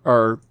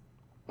are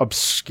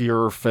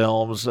obscure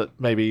films that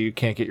maybe you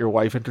can't get your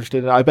wife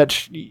interested in. I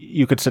bet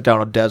you could sit down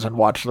with Des and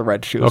watch The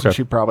Red Shoes, and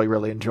she'd probably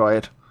really enjoy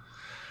it.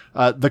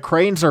 The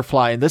Cranes Are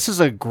Flying. This is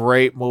a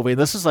great movie.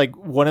 This is like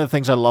one of the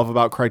things I love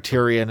about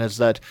Criterion is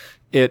that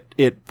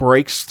it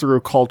breaks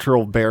through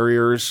cultural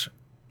barriers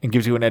and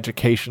gives you an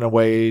education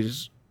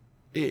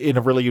in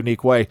a really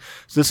unique way.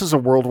 So this is a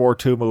World War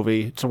II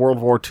movie. It's a World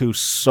War II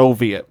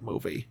Soviet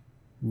movie.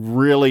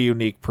 Really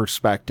unique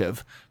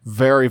perspective.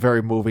 Very,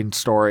 very moving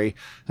story.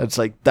 It's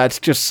like, that's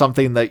just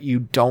something that you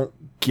don't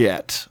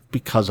get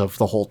because of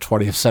the whole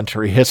 20th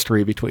century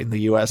history between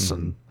the U.S.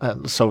 and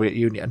the Soviet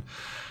Union.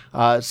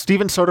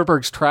 Steven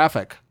Soderbergh's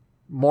Traffic.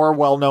 More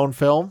well-known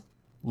film.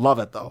 Love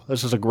it, though.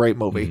 This is a great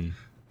movie.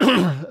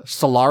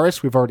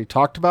 Solaris, we've already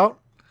talked about.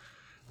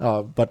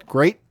 But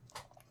great.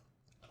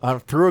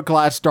 Through a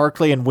Glass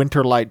Darkly and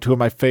Winter Light, two of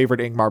my favorite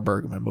Ingmar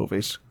Bergman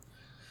movies.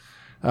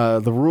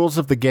 The Rules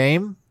of the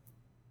Game.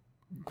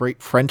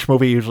 Great French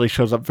movie, usually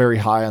shows up very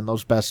high on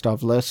those best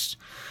of lists.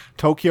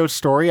 Tokyo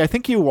Story. I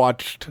think you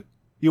watched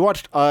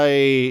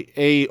a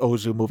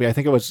Ozu movie. I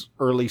think it was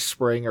early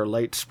spring or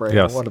late spring.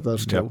 Yes. One of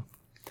those two.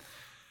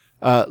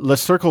 Yep. Le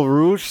Cercle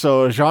Rouge.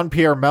 So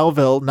Jean-Pierre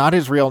Melville, not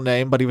his real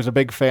name, but he was a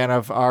big fan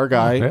of our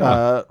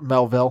guy,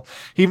 Melville.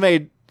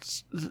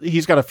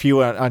 He's got a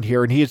few on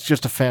here, and he is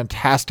just a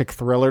fantastic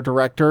thriller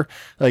director.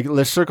 Like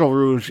Le Cercle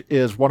Rouge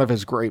is one of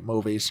his great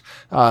movies.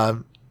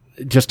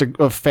 Just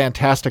a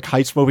fantastic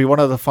heist movie. One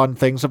of the fun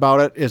things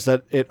about it is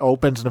that it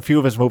opens, and a few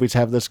of his movies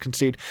have this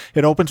conceit,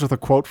 it opens with a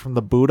quote from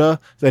the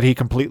Buddha that he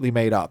completely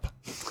made up.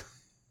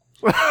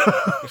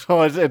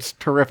 So it's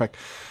terrific.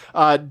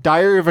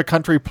 Diary of a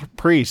Country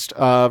Priest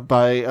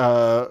by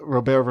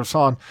Robert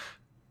Bresson.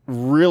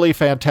 Really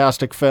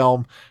fantastic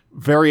film.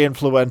 Very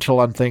influential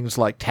on things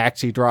like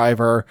Taxi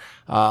Driver,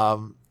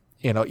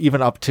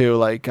 even up to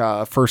like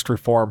First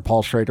Reform,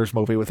 Paul Schrader's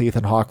movie with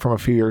Ethan Hawke from a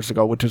few years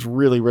ago, which is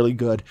really, really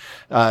good.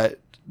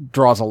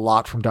 Draws a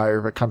lot from Diary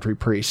of a Country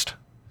Priest.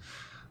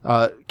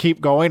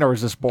 Keep going, or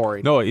is this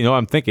boring? No,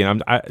 I'm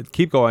thinking. I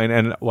keep going,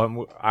 and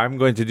what I'm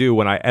going to do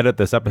when I edit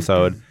this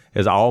episode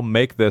is I'll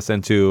make this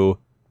into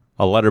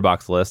a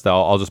letterbox list.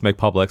 I'll just make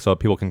public so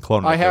people can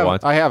clone it if they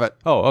want. I have it.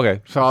 Oh,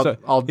 okay. So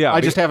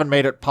I just haven't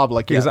made it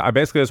public yet. Because I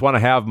basically just want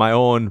to have my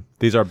own.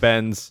 These are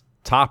Ben's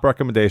top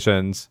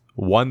recommendations,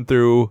 1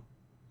 through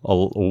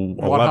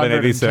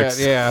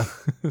 1186. Yeah.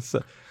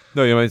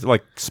 No, you mean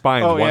like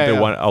spines 1 through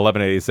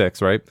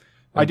 1186, right?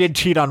 I did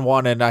cheat on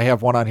one, and I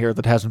have one on here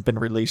that hasn't been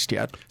released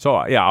yet. So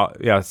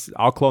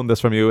I'll clone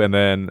this from you, and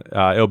then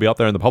it'll be out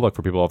there in the public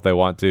for people if they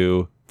want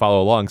to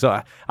follow along.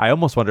 So I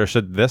almost wonder,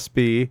 should this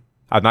be?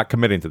 I'm not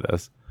committing to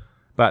this,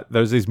 but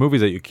there's these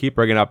movies that you keep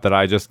bringing up that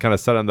I just kind of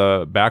set on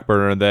the back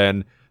burner, and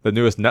then the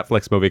newest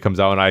Netflix movie comes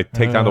out, and I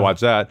take time to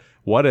watch that.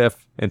 What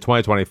if in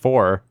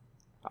 2024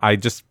 I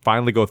just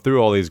finally go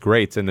through all these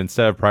greats, and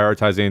instead of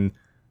prioritizing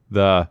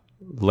the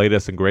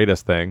latest and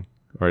greatest thing,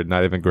 or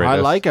not even greatest,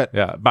 I like it.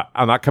 Yeah, but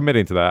I'm not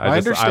committing to that. I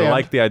understand. I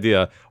like the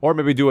idea, or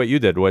maybe do what you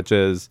did, which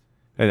is,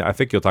 and I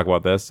think you'll talk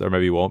about this, or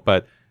maybe you won't,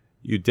 but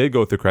you did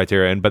go through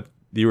Criterion, but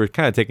you were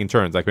kind of taking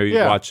turns. Like maybe you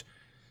watch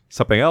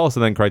something else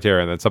and then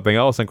Criterion, then something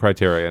else and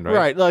Criterion, right?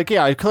 Right. Like,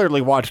 I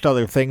clearly watched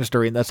other things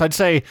during this. I'd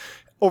say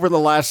over the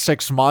last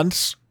 6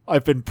 months,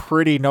 I've been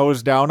pretty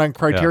nose down on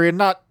Criterion.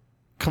 Not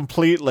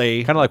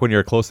completely. Kind of like when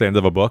you're close to the end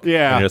of a book.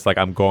 Yeah. And you're just like,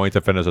 I'm going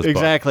to finish this book.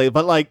 Exactly.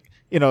 But like,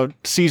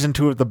 season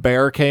 2 of The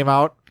Bear came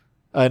out,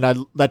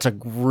 and that's a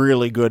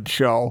really good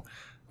show.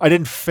 I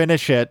didn't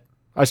finish it.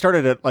 I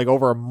started it like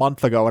over a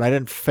month ago, and I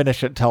didn't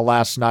finish it till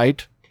last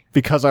night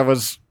because I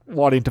was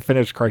wanting to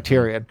finish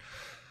Criterion.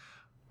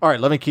 All right,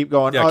 let me keep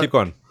going. Yeah, keep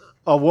going.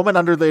 A Woman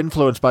Under the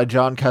Influence by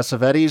John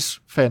Cassavetes.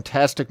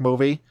 Fantastic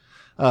movie.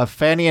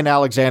 Fanny and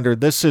Alexander.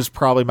 This is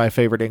probably my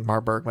favorite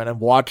Ingmar Bergman, and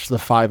watch the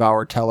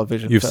 5-hour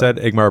television You've film. said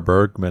Ingmar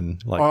Bergman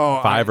like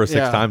 5 or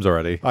 6 times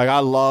already. Like, I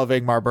love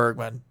Ingmar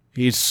Bergman.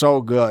 He's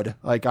so good.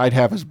 Like, I'd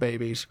have his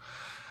babies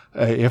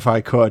if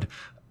I could,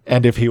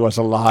 and if he was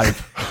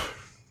alive.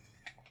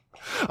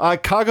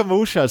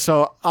 Kagemusha.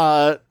 So,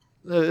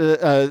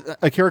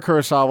 Akira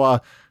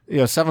Kurosawa,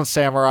 Seventh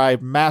Samurai,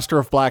 master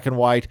of black and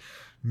white,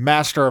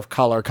 master of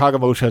color.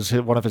 Kagemusha is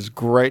one of his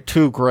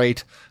two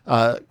great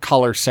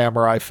color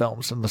samurai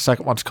films, and the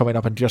second one's coming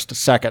up in just a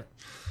second.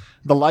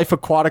 The Life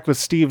Aquatic with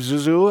Steve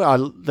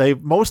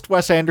Zissou. Most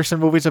Wes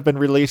Anderson movies have been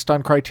released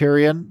on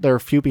Criterion. They're a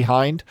few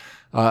behind.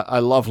 I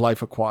love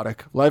Life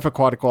Aquatic. Life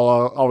Aquatic will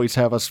always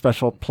have a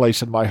special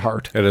place in my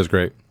heart. It is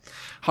great.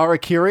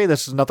 Harakiri.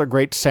 This is another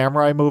great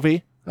samurai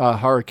movie.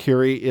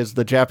 Harakiri is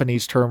the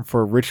Japanese term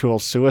for ritual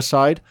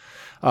suicide.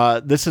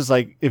 This is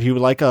like, if you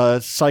like a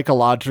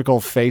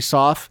psychological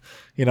face-off,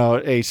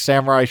 a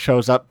samurai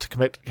shows up to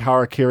commit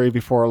harakiri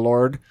before a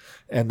lord,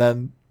 and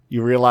then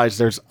you realize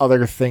there's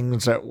other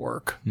things at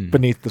work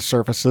beneath the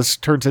surface. This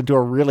turns into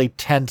a really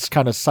tense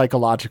kind of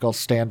psychological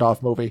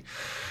standoff movie.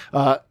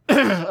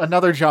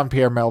 Another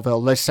Jean-Pierre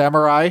Melville, Les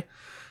Samurai.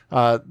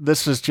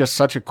 This is just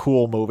such a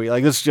cool movie.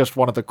 Like, this is just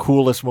one of the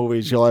coolest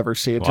movies you'll ever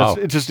see.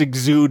 It just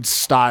exudes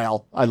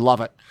style. I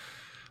love it.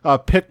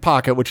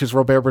 Pickpocket, which is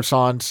Robert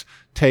Bresson's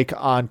take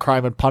on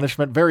Crime and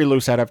Punishment. Very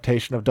loose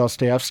adaptation of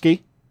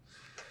Dostoevsky.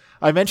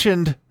 I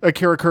mentioned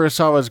Akira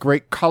Kurosawa's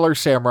great color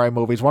samurai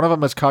movies. One of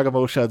them is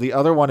Kagemusha. The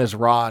other one is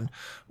Ran,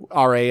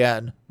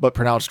 R-A-N, but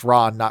pronounced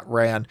Ran, not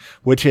Ran,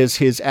 which is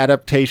his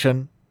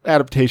adaptation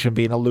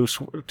being a loose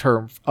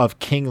term, of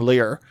King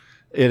Lear.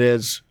 It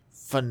is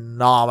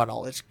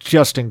phenomenal. It's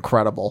just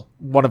incredible.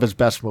 One of his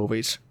best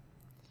movies.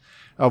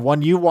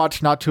 One you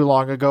watched not too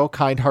long ago,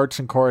 Kind Hearts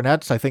and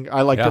Coronets. I think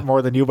I liked it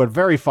more than you, but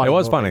very funny. It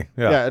was movie. funny.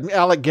 Yeah. And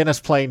Alec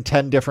Guinness playing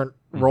 10 different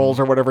roles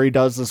or whatever he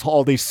does.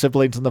 All these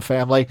siblings in the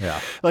family.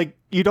 Yeah. Like,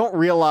 you don't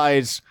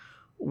realize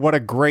what a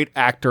great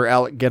actor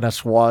Alec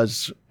Guinness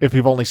was if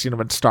you've only seen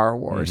him in Star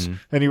Wars.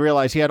 And you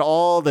realize he had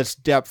all this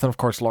depth, and of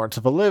course Lawrence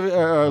of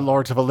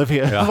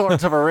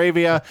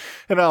Arabia,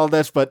 and all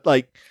this. But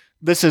like,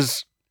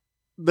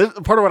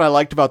 part of what I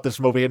liked about this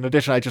movie, in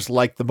addition, I just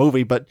liked the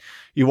movie, but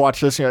you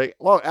watch this and you're like,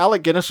 well,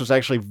 Alec Guinness was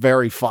actually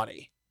very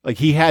funny. Like,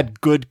 he had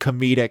good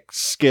comedic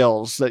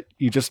skills that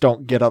you just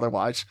don't get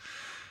otherwise.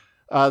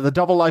 The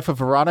Double Life of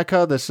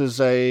Veronica. This is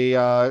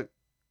who's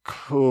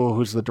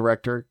the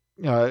director?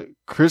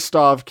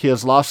 Krzysztof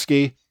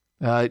Kieslowski.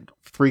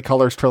 3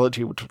 Colors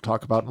trilogy, which we'll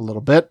talk about in a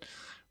little bit.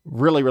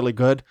 Really, really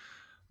good.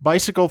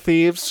 Bicycle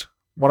Thieves.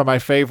 One of my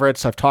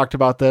favorites. I've talked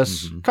about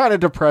this. Kind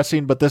of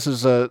depressing, but this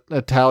is an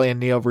Italian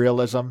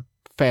neo-realism.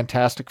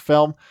 Fantastic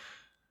film.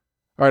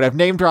 All right, I've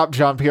name-dropped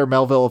Jean-Pierre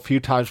Melville a few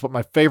times, but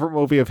my favorite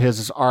movie of his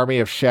is Army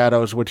of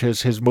Shadows, which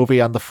is his movie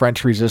on the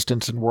French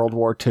resistance in World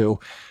War II.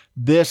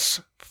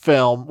 This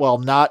film, while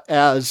not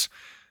as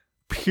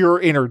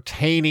pure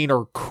entertaining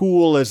or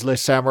cool as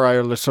Les Samurai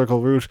or Le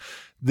Cercle Rouge,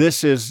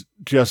 this is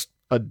just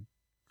a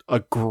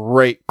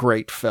great,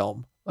 great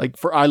film. Like,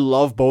 I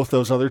love both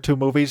those other 2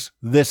 movies.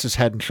 This is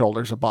head and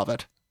shoulders above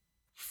it.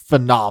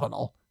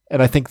 Phenomenal.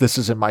 And I think this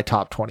is in my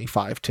top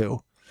 25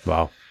 too.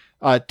 Wow.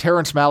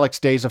 Terrence Malick's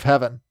Days of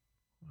Heaven.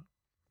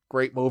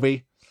 Great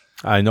movie.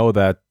 I know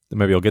that,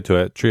 maybe you'll get to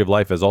it, Tree of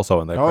Life is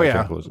also in there. Oh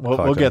yeah,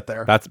 we'll get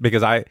there. That's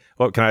because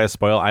can I just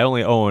spoil? I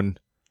only own,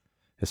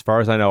 as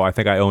far as I know, I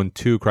think I own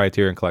 2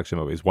 Criterion Collection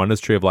movies. One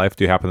is Tree of Life.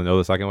 Do you happen to know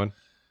the second one?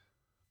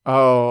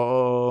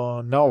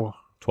 Oh, no.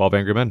 12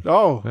 Angry Men.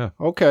 Oh, yeah.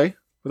 Okay.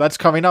 That's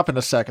coming up in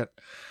a second.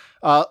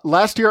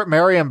 Last Year at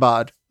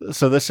Marienbad.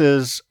 So this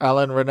is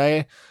Alain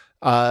René.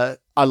 I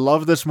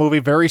love this movie.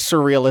 Very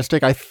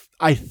surrealistic.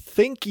 I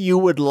think you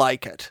would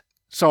like it.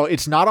 So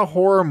it's not a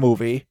horror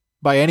movie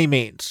by any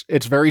means.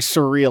 It's very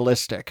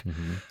surrealistic.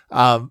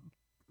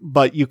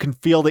 But you can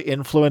feel the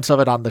influence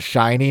of it on The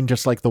Shining,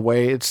 just like the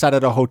way it's set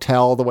at a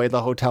hotel, the way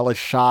the hotel is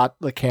shot,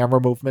 the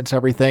camera movements,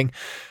 everything.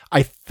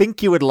 I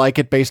think you would like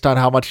it based on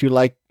how much you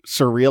like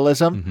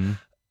surrealism.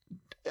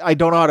 I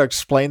don't know how to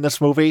explain this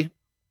movie.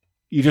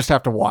 You just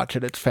have to watch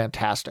it. It's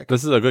fantastic.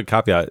 This is a good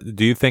caveat.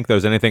 Do you think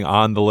there's anything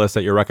on the list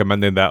that you're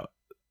recommending that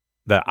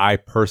I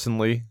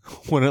personally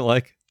wouldn't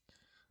like?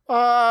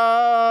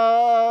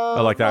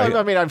 Like that.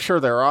 I mean, I'm sure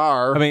there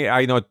are. I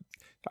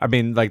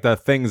mean, like the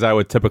things I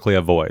would typically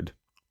avoid.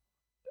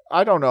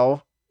 I don't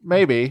know.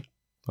 Maybe.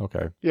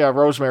 Okay. Yeah,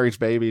 Rosemary's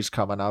Baby's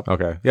coming up.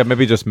 Okay. Yeah,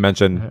 maybe just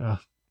mention.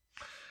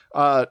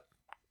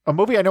 A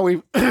movie I know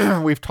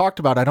we've talked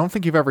about. I don't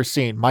think you've ever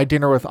seen. My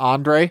Dinner with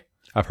Andre.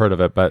 I've heard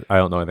of it, but I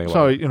don't know anything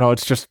about it. So,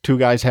 it's just two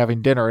guys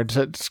having dinner.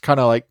 It's kind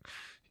of like,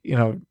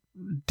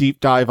 deep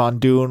dive on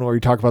Dune where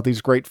you talk about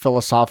these great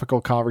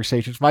philosophical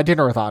conversations. My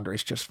Dinner with Andre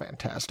is just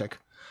fantastic.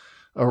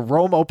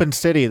 Rome Open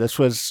City. This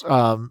was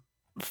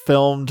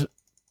filmed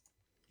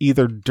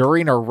either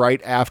during or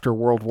right after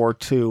World War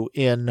II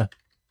in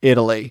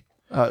Italy.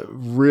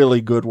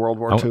 Really good World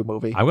War II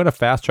movie. I'm going to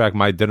fast track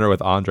My Dinner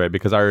with Andre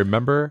because I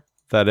remember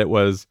that it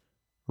was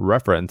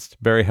referenced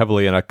very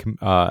heavily in a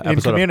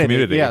episode of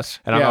Community. Yes,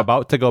 and I'm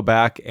about to go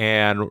back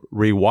and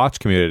rewatch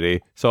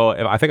Community. So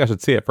I think I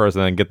should see it first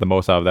and then get the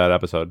most out of that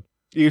episode.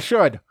 You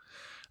should.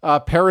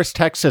 Paris,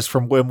 Texas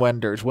from Wim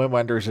Wenders. Wim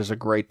Wenders is a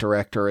great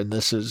director, and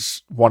this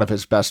is one of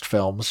his best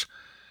films.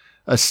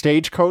 A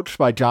Stagecoach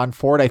by John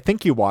Ford. I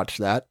think you watched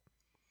that.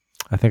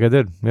 I think I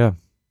did, yeah.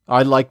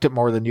 I liked it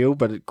more than you,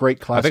 but a great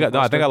classic.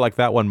 I think I like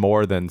that one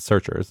more than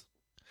Searchers.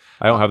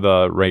 I don't have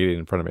the rating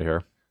in front of me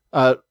here.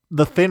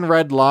 The Thin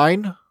Red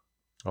Line.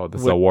 Oh,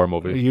 this is a war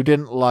movie. You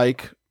didn't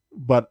like,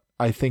 but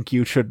I think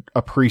you should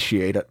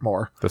appreciate it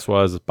more. This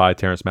was by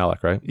Terrence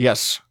Malick, right?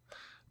 Yes.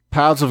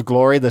 Paths of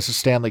Glory. This is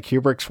Stanley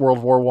Kubrick's World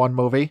War I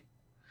movie.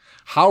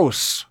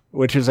 House,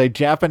 which is a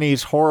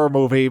Japanese horror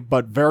movie,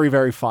 but very,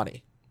 very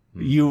funny.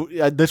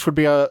 This would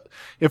be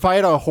if I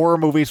had a horror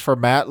movies for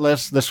Matt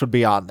list, this would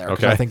be on there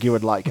because I think you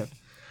would like it.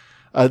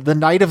 The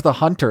Night of the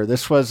Hunter.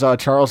 This was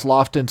Charles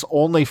Lofton's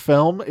only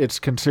film. It's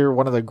considered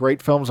one of the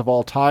great films of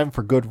all time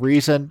for good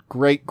reason.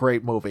 Great,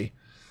 great movie.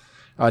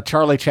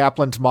 Charlie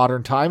Chaplin's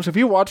Modern Times. Have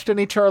you watched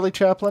any Charlie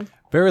Chaplin?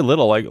 Very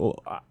little. Like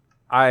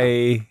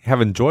I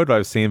have enjoyed what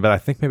I've seen, but I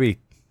think maybe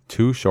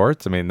 2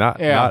 shorts. I mean, not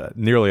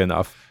nearly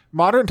enough.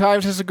 Modern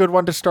Times is a good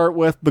one to start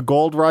with. The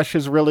Gold Rush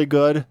is really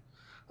good.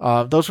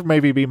 Those would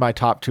maybe be my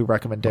top 2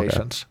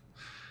 recommendations.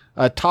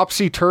 Okay.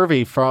 Topsy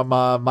Turvy from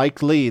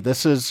Mike Leigh.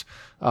 This is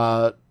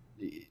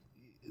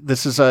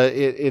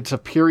it's a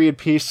period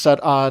piece set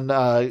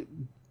on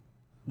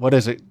what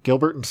is it?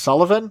 Gilbert and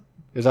Sullivan?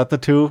 Is that the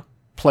 2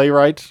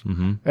 playwrights?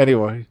 Mm-hmm.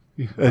 Anyway,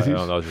 I don't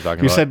know what you're talking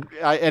about. You said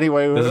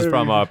anyway. This is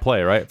from a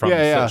play, right? From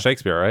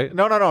Shakespeare, right?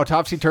 No.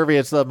 Topsy Turvy.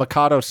 It's the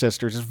Mikado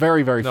sisters. It's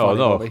very, very funny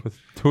movie.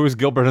 Who's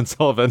Gilbert and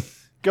Sullivan?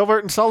 Gilbert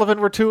and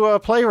Sullivan were 2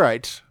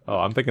 playwrights. Oh,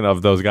 I'm thinking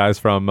of those guys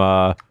from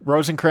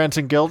Rosencrantz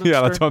and Guildenstern.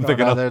 Yeah, that's what I'm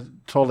thinking of. They're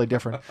totally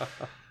different.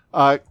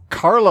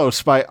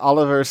 Carlos by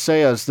Oliver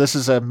Sayas. This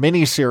is a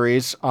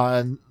mini-series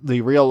on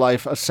the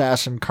real-life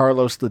assassin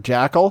Carlos the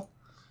Jackal.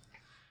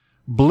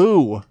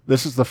 Blue.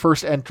 This is the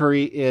first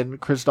entry in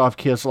Krzysztof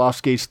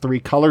Kieslowski's 3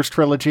 Colors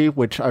trilogy,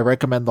 which I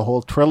recommend the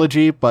whole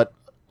trilogy, but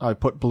I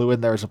put Blue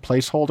in there as a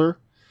placeholder.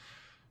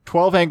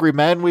 12 Angry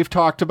Men we've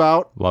talked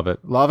about. Love it.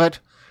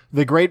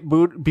 The Great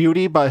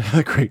Beauty by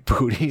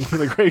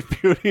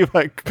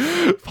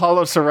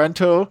Paulo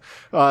Sorrento.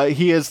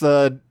 He is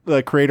the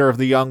creator of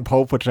The Young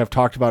Pope, which I've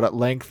talked about at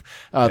length.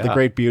 The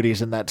Great Beauty is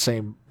in that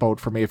same boat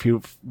for me. If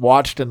you've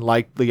watched and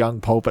liked The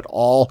Young Pope at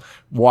all,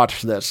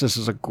 watch this. This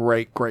is a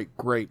great, great,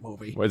 great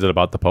movie. What, is it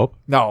about the Pope?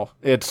 No,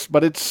 it's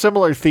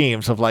similar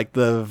themes of like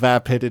the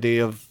vapidity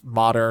of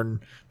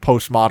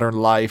postmodern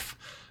life,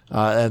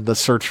 and the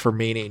search for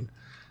meaning.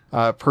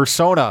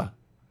 Persona.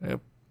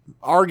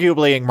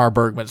 Arguably Ingmar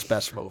Bergman's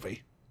best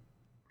movie.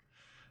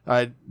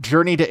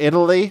 Journey to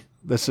Italy.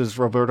 This is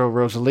Roberto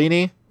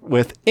Rossellini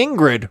with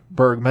Ingrid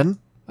Bergman,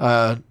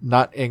 not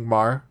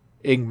Ingmar.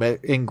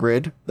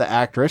 Ingrid, the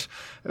actress.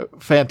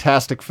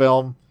 Fantastic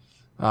film.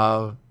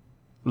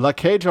 La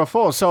Cage aux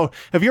Folles. So,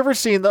 have you ever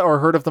seen or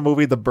heard of the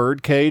movie The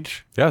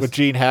Birdcage? Yes. With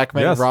Gene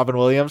Hackman and Robin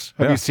Williams?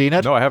 Have you seen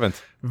it? No, I haven't.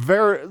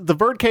 The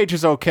Birdcage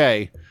is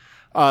okay.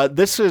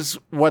 This is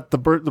what the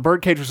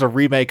Birdcage was a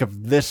remake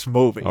of this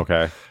movie.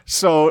 Okay.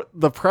 So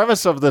the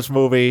premise of this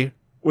movie,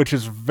 which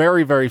is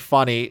very, very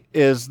funny,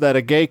 is that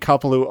a gay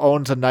couple who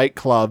owns a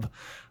nightclub,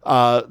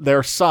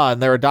 their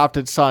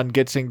adopted son,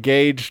 gets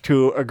engaged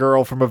to a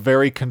girl from a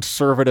very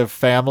conservative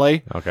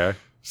family. Okay.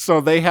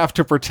 So they have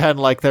to pretend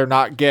like they're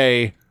not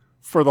gay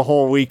for the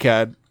whole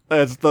weekend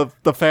as the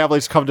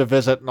families come to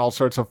visit and all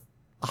sorts of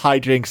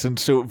hijinks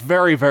ensue.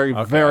 Very, very,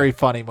 very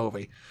funny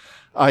movie.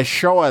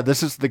 Shoah,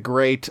 this is the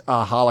great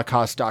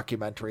Holocaust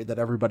documentary that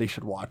everybody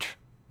should watch.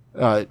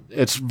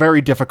 It's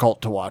very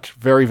difficult to watch,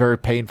 very, very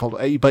painful,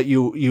 but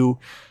you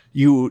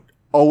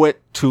owe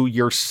it to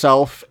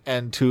yourself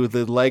and to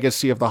the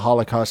legacy of the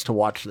Holocaust to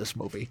watch this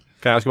movie.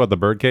 Can I ask you about The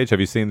Birdcage?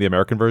 Have you seen the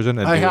American version?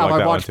 And I have.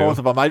 I've watched both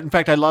of them. In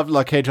fact, I love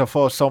La Cage aux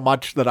Folles so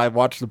much that I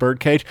watched The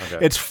Birdcage.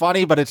 Okay. It's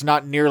funny, but it's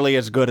not nearly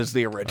as good as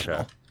the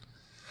original. Okay.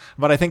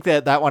 But I think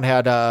that one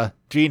had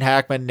Gene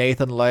Hackman,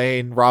 Nathan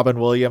Lane, Robin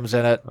Williams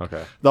in it.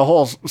 Okay. The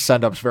whole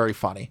send-up's very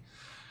funny.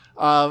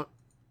 Marketa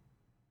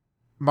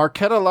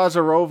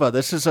Lazarova.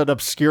 This is an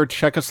obscure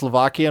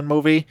Czechoslovakian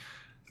movie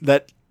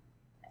that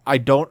I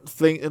don't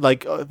think...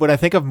 Like, when I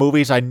think of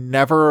movies I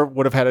never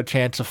would have had a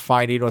chance of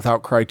finding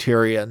without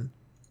Criterion,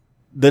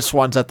 this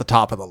one's at the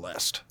top of the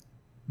list.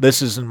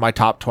 This is in my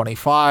top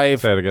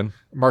 25. Say it again.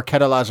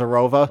 Marketa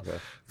Lazarova. Okay.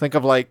 Think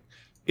of like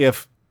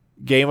if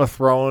Game of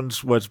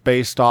Thrones was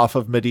based off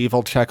of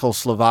medieval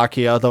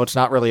Czechoslovakia, though it's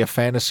not really a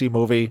fantasy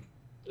movie.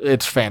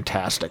 It's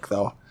fantastic,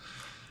 though.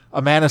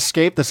 A Man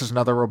Escaped. This is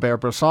another Robert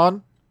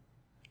Bresson.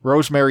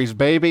 Rosemary's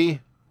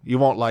Baby. You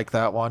won't like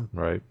that one.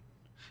 Right.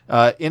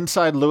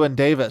 Inside Llewyn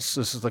Davis.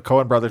 This is the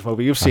Coen Brothers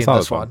movie. You've seen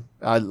this one.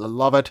 I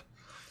love it.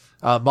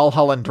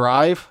 Mulholland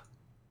Drive.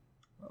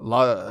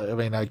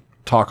 I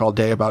talk all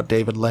day about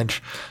David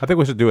Lynch. I think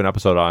we should do an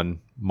episode on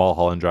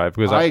Mulholland Drive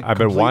because I've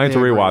been wanting to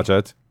rewatch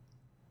it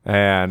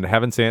and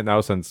haven't seen it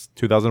now since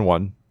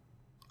 2001.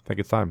 I think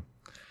it's time.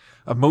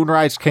 A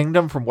Moonrise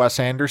Kingdom from Wes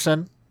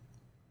Anderson.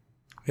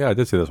 Yeah, I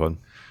did see this one.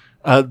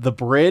 The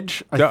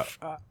Bridge. For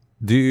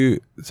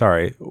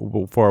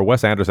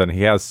Wes Anderson,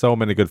 he has so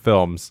many good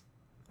films.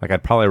 Like,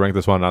 I'd probably rank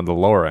this one on the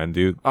lower end,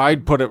 dude.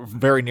 I'd put it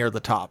very near the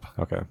top.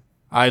 Okay.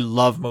 I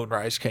love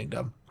Moonrise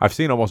Kingdom. I've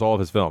seen almost all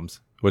of his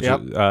films,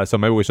 so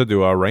maybe we should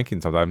do a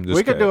ranking sometime.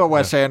 We could do a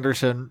Wes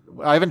Anderson.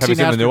 I haven't seen you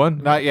seen the new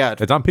one? Not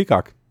yet. It's on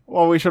Peacock.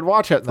 Well, we should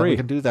watch it, and then we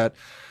can do that.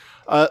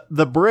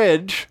 The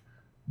Bridge.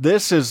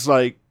 This is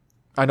like,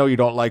 I know you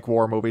don't like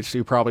war movies, so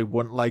you probably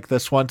wouldn't like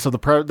this one. So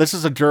this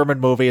is a German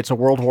movie. It's a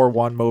World War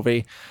I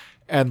movie.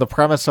 And the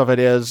premise of it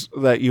is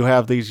that you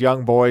have these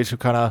young boys who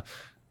kind of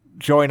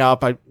join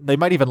up. They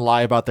might even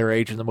lie about their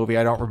age in the movie.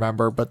 I don't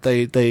remember. But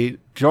they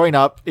join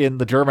up in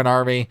the German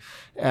army,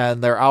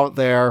 and they're out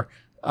there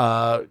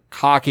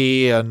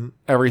cocky and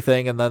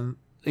everything. And then,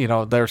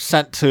 they're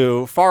sent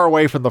to far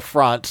away from the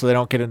front so they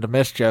don't get into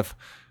mischief.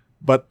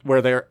 But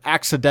where they're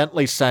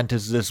accidentally sent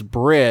is this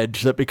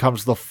bridge that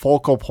becomes the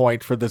focal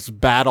point for this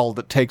battle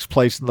that takes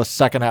place in the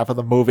second half of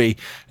the movie.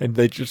 And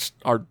they just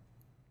are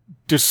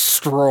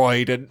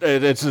destroyed. And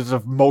it's an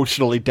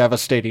emotionally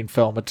devastating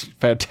film. It's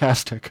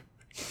fantastic.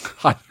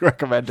 I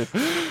recommend it.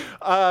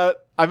 I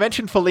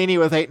mentioned Fellini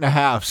with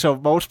 8.5. So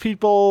most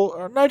people,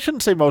 or I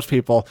shouldn't say most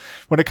people,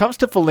 when it comes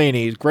to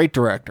Fellini, great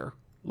director.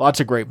 Lots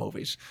of great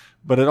movies.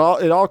 But it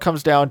all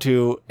comes down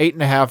to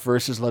 8.5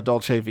 versus La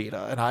Dolce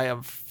Vita. And I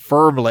am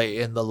firmly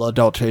in the La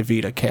Dolce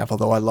Vita camp,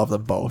 although I love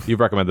them both.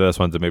 You've recommended this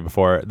one to me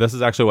before. This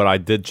is actually what I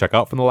did check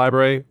out from the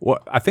library.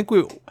 I think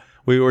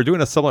we were doing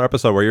a similar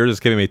episode where you're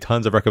just giving me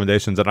tons of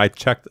recommendations, and I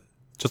checked,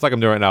 just like I'm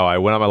doing right now. I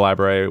went on my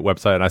library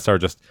website and I started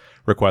just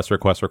request,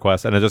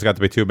 and it just got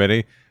to be too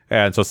many.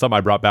 And so some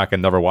I brought back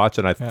and never watched,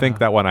 and I think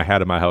that one I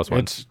had in my house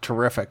once. It's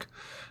terrific.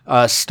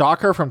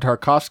 Stalker from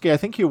Tarkovsky. I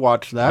think you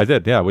watched that. I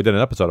did, yeah. We did an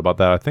episode about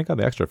that, I think, on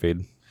the extra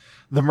feed.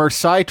 The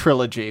Marseille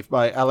trilogy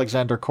by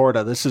Alexander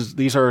Korda.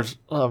 These are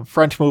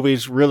French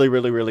movies, really,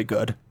 really, really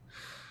good.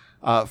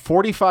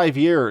 45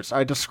 Years.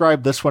 I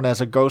described this one as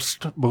a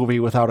ghost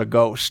movie without a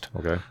ghost.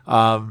 Okay.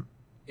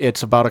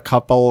 It's about a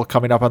couple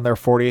coming up on their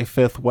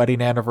 45th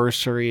wedding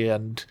anniversary,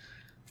 and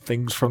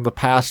things from the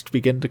past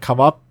begin to come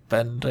up,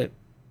 and it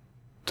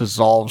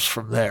dissolves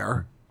from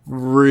there.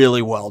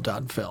 Really well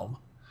done film.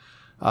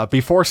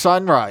 Before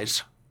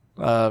Sunrise.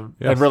 And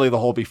really the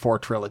whole Before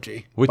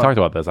trilogy. We talked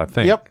about this, I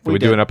think. Yep, did we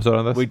do an episode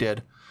on this? We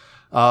did.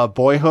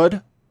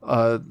 Boyhood.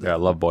 I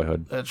love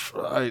Boyhood. It's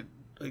an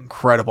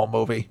incredible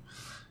movie.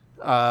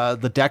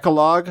 The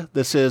Decalogue.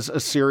 This is a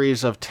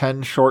series of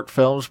 10 short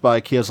films by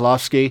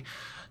Kieslowski,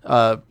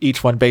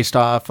 each one based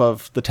off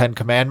of the 10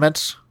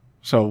 Commandments.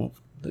 So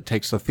it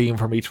takes the theme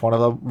from each one of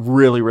them.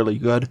 Really, really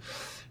good.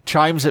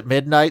 Chimes at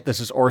Midnight. This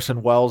is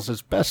Orson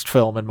Welles' best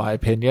film, in my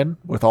opinion,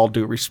 with all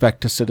due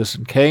respect to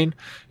Citizen Kane.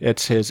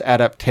 It's his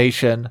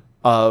adaptation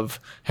of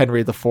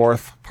Henry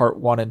IV, Part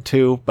 1 and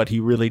 2, but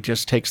he really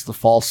just takes the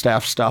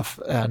Falstaff stuff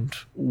and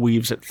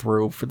weaves it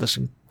through for this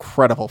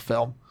incredible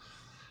film.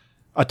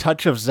 A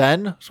Touch of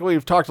Zen. So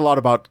we've talked a lot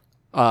about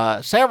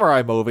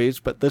samurai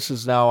movies, but this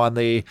is now on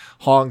the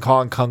Hong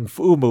Kong Kung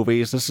Fu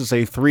movies. This is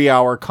a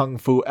 3-hour Kung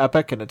Fu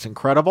epic, and it's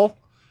incredible.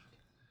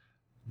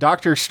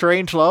 Dr.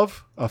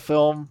 Strangelove, a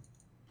film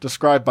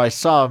described by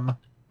some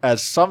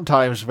as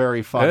sometimes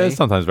very funny. It is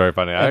sometimes very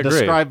funny, I agree.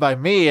 Described by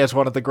me as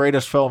one of the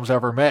greatest films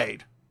ever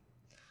made.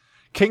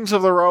 Kings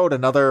of the Road,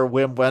 another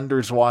Wim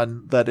Wenders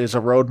one that is a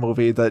road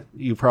movie that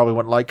you probably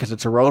wouldn't like because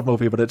it's a road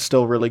movie, but it's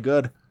still really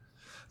good.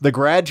 The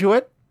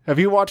Graduate. Have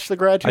you watched The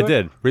Graduate? I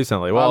did,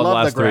 recently. Well, I love the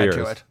last The 3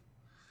 Graduate. years.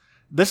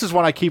 This is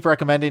one I keep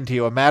recommending to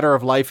you, A Matter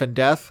of Life and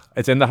Death.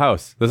 It's in the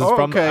house. This is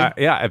from... okay.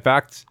 In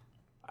fact...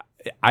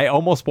 I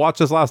almost watched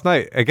this last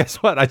night, and guess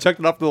what? I checked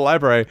it up to the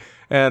library,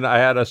 and I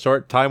had a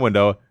short time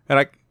window,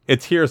 and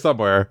it's here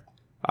somewhere.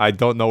 I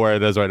don't know where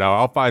it is right now.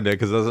 I'll find it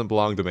because it doesn't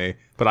belong to me.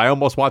 But I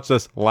almost watched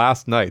this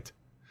last night.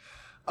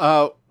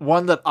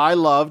 One that I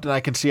loved, and I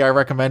can see I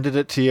recommended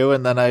it to you,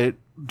 and then I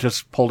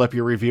just pulled up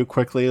your review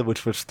quickly,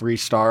 which was 3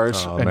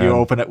 stars, and man. You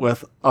open it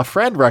with, a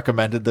friend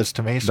recommended this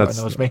to me, so I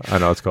know it's me. I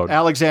know it's called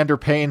Alexander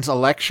Payne's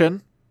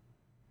Election.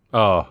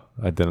 Oh,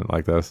 I didn't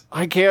like this.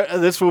 I can't.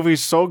 This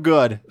movie's so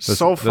good,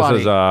 so funny.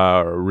 This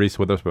is Reese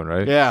Witherspoon,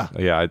 right? Yeah.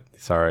 Yeah.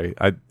 Sorry.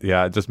 I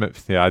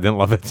didn't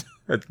love it.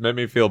 It made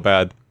me feel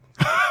bad.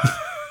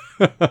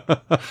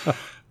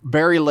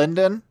 Barry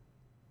Lyndon.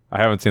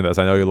 I haven't seen this.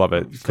 I know you love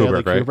it.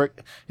 Kubrick, right?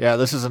 Kubrick. Yeah,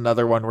 this is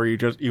another one where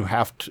you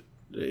have to.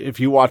 If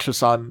you watch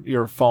this on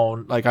your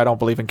phone, like, I don't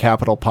believe in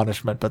capital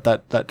punishment, but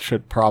that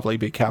should probably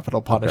be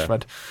capital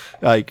punishment.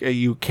 Okay. Like,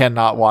 you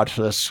cannot watch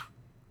this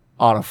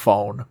on a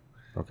phone.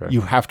 Okay.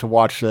 You have to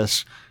watch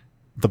this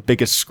the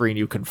biggest screen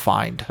you can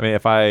find. I mean,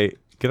 if I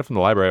get it from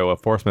the library, it will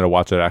force me to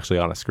watch it actually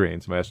on a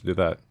screen. So maybe I should do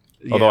that.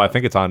 Although I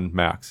think it's on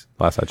Max,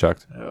 last I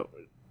checked.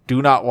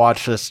 Do not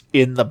watch this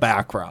in the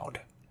background.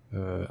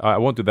 I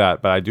won't do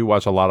that, but I do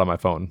watch a lot on my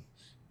phone.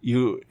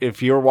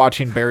 If you're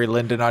watching Barry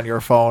Lyndon on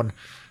your phone,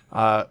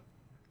 the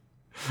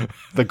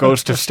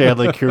ghost of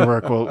Stanley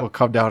Kubrick will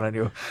come down on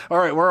you. All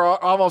right, we're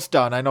almost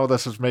done. I know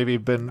this has maybe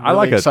been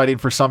really exciting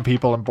for some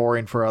people and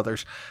boring for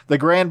others. The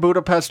Grand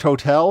Budapest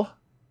Hotel.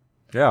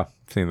 Yeah,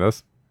 seen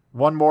this.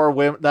 One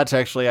more. That's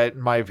actually, in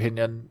my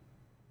opinion,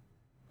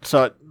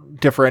 so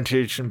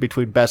differentiation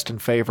between best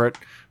and favorite.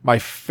 My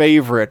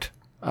favorite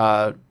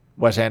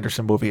Wes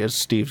Anderson movie is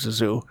Steve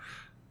Zissou.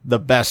 The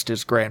best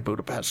is Grand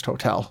Budapest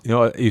Hotel. You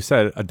know, you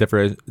said a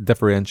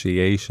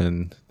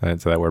differentiation. I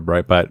didn't say that word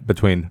right, but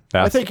between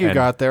best I think you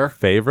got there.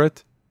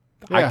 Favorite?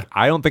 Yeah.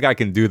 I don't think I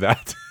can do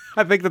that.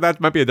 I think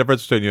that might be a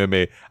difference between you and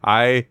me.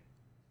 I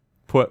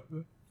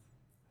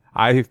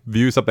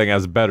view something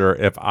as better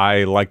if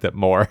I liked it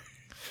more.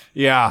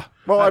 Yeah.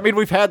 Well, I mean,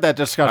 we've had that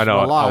discussion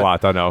a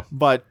lot. I know.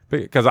 But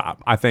because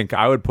I think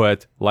I would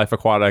put Life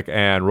Aquatic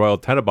and Royal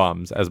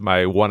Tenenbaums as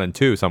my 1 and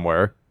 2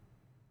 somewhere.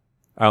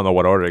 I don't know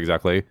what order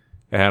exactly.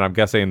 And I'm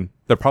guessing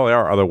there probably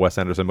are other Wes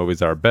Anderson movies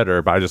that are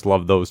better, but I just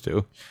love those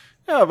two.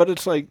 Yeah, but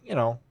it's like,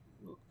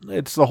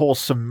 it's the whole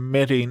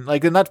submitting.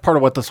 Like, and that's part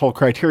of what this whole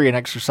Criterion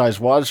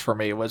exercise was for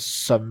me, was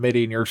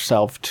submitting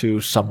yourself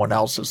to someone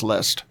else's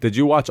list. Did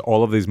you watch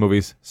all of these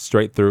movies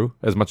straight through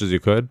as much as you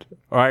could?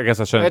 Or I guess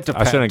I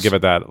shouldn't give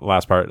it that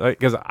last part.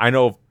 Because I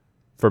know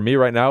for me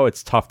right now,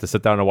 it's tough to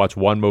sit down and watch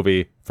one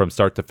movie from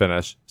start to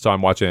finish. So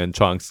I'm watching in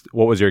chunks.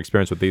 What was your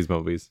experience with these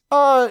movies?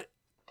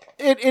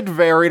 It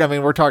varied. I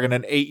mean, we're talking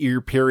an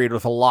 8-year period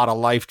with a lot of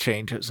life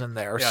changes in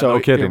there. Yeah, so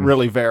it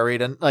really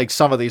varied. And like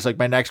some of these, like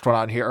my next one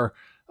on here,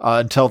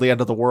 Until the End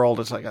of the World,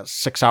 is like a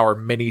 6-hour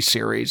mini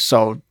series.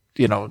 So,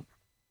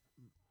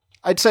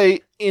 I'd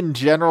say in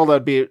general,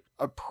 that'd be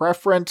a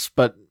preference,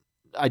 but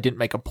I didn't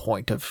make a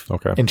point of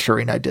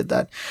ensuring I did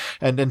that.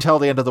 And Until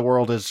the End of the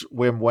World is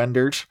Wim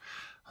Wenders.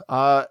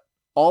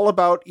 All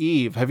About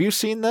Eve. Have you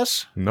seen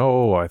this?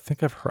 No, I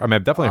think I've heard. I mean,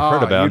 I've definitely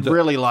heard about it. You'd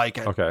really like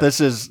it. Okay. This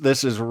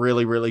is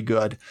really, really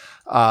good.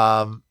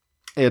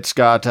 It's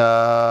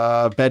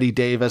got Betty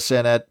Davis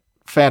in it.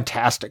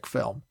 Fantastic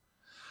film.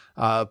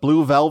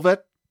 Blue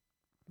Velvet.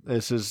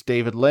 This is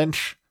David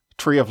Lynch.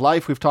 Tree of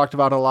Life, we've talked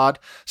about a lot.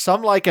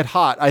 Some Like It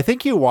Hot. I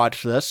think you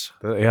watched this.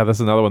 Yeah, this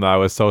is another one that I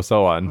was so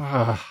on.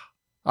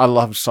 I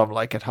love Some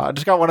Like It Hot.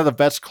 It's got one of the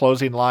best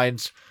closing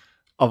lines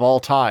of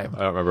all time. I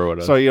don't remember what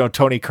it is. So,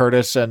 Tony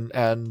Curtis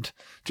and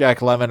Jack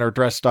Lemmon are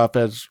dressed up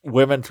as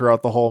women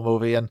throughout the whole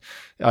movie. And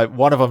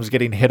one of them is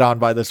getting hit on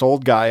by this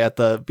old guy at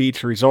the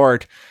beach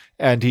resort.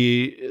 And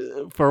he,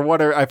 for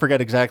whatever, I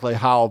forget exactly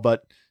how,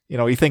 but,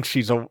 he thinks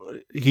he's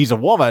a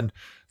woman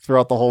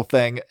throughout the whole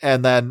thing.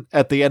 And then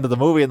at the end of the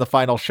movie, in the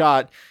final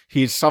shot,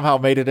 he's somehow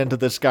made it into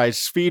this guy's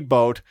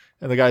speedboat.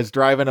 And the guy's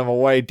driving him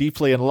away,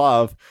 deeply in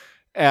love.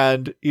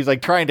 And he's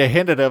like trying to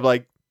hint at him,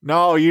 like,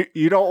 no, you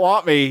don't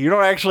want me. You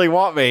don't actually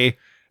want me.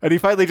 And he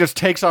finally just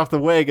takes off the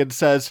wig and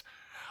says,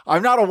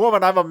 I'm not a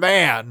woman, I'm a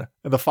man.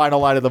 In the final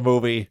line of the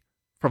movie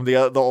from the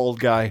old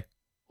guy.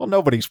 Well,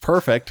 nobody's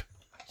perfect.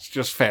 It's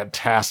just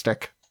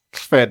fantastic.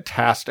 It's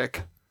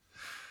fantastic.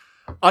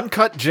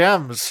 Uncut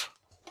Gems.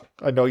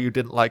 I know you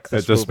didn't like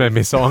this movie. It just made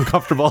me so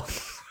uncomfortable.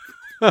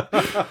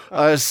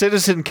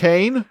 Citizen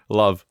Kane.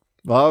 Love.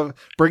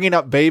 Bringing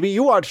Up Baby.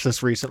 You watched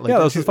this recently. Yeah,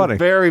 this is funny.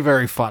 Very,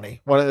 very funny.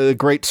 One of the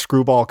great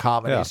screwball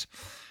comedies.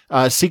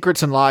 Yeah.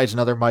 Secrets and Lies,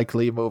 another Mike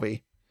Leigh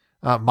movie.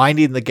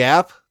 Minding the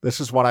Gap. This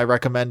is one I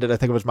recommended. I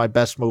think it was my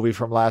best movie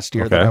from last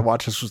year that I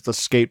watched. This was the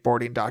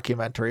skateboarding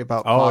documentary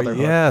about fatherhood.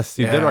 Oh, yes.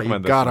 You did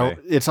recommend this to me.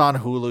 It's on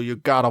Hulu. You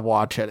got to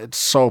watch it. It's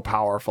so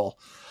powerful.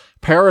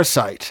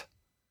 Parasite.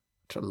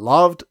 Which I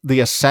loved.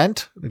 The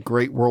Ascent, the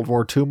great World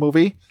War II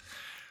movie.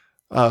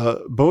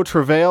 Beau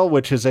Travail,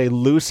 which is a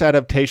loose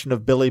adaptation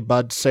of Billy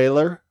Budd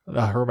Sailor,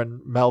 a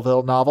Herman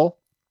Melville novel.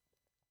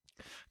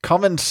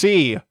 Come and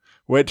See,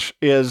 which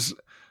is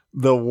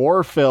the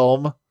war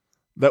film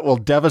that will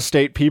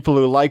devastate people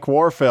who like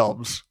war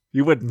films.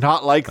 You would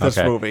not like this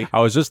movie.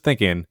 I was just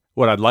thinking,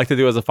 what I'd like to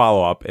do as a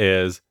follow-up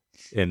is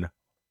in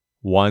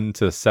 1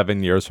 to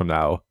 7 years from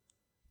now,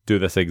 do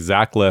this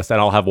exact list, and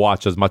I'll have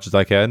watched as much as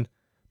I can.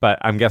 But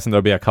I'm guessing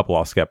there'll be a couple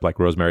I'll skip, like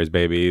Rosemary's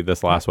Baby,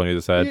 this last one you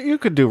just said. You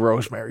could do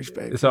Rosemary's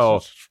Baby.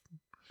 So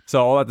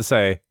all that to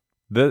say,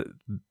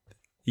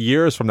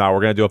 years from now,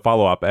 we're going to do a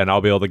follow-up, and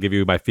I'll be able to give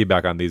you my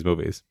feedback on these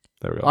movies.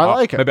 There we go. I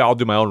like it. Maybe I'll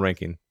do my own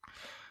ranking.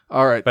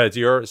 All right. But it's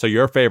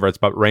your favorites,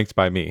 but ranked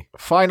by me.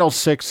 Final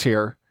 6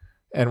 here.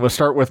 And we'll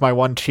start with my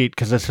one cheat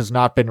because this has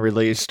not been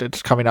released.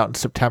 It's coming out in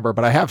September,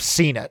 but I have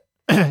seen it.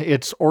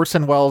 It's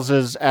Orson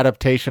Welles'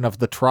 adaptation of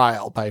The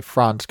Trial by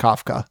Franz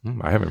Kafka.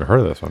 I haven't even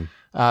heard of this one.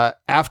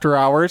 After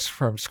Hours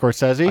from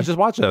Scorsese. I just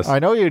watched this. I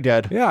know you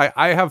did. Yeah,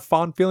 I have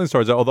fond feelings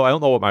towards it, although I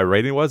don't know what my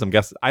rating was.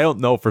 I don't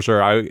know for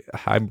sure. I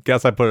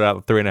guess I put it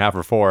at 3.5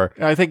 or 4.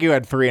 I think you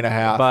had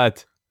 3.5.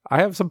 But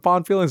I have some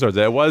fond feelings towards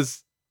it.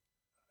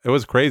 It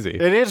was crazy.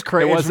 It is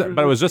crazy.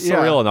 But it was just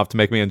surreal enough to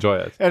make me enjoy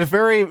it. And it's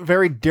very,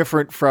 very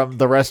different from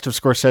the rest of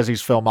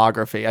Scorsese's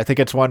filmography. I think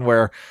it's one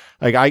where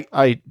like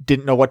I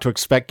didn't know what to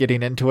expect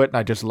getting into it, and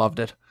I just loved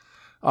it.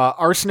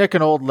 Arsenic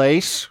and Old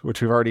Lace,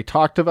 which we've already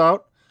talked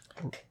about.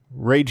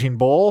 Raging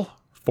Bull.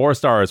 4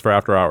 stars for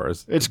After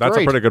Hours. That's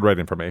great. A pretty good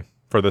rating for me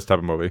for this type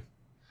of movie.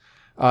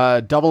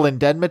 Double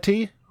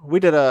Indemnity. We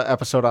did an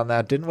episode on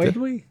that, didn't we? Did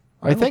we?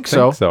 I think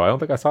so. I don't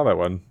think I saw that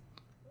one.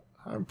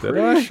 I'm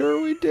pretty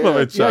sure we did. Let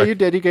me check. Yeah, you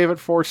did. You gave it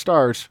 4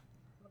 stars.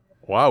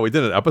 Wow, we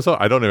did an episode?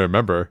 I don't even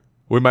remember.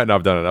 We might not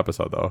have done an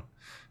episode, though.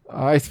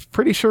 I'm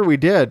pretty sure we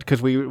did,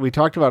 because we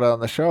talked about it on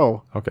the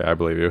show. Okay, I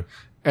believe you.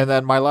 And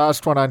then my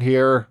last one on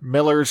here,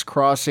 Miller's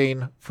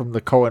Crossing from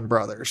the Coen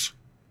brothers.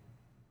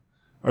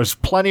 There's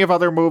plenty of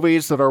other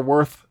movies that are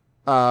worth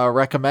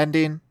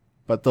recommending,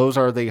 but those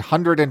are the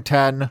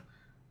 110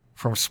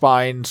 from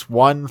Spines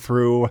 1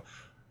 through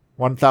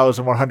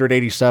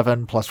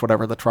 1,187, plus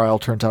whatever the trial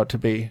turns out to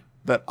be,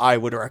 that I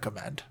would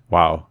recommend.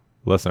 Wow.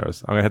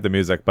 Listeners, I'm going to hit the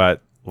music,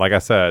 but like I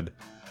said,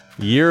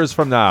 years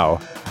from now,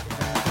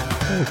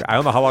 I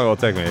don't know how long it will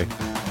take me,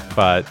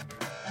 but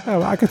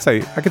I could see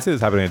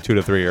this happening in 2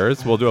 to 3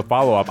 years. We'll do a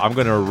follow-up. I'm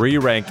going to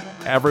re-rank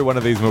every one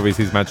of these movies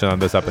he's mentioned on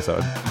this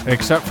episode.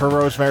 Except for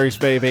Rosemary's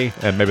Baby.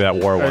 And maybe that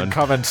war one.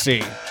 Come and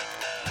see.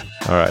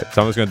 All right.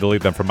 So I'm just going to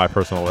delete them from my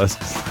personal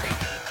list.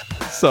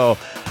 So,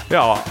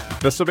 yeah,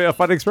 this will be a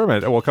fun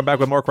experiment, and we'll come back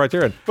with more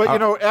Criterion.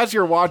 But, as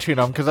you're watching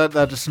them, because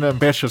that's an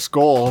ambitious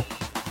goal,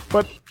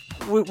 but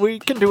we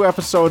can do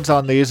episodes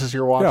on these as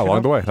you're watching them. Yeah,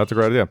 along the way. That's a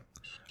great idea.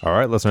 All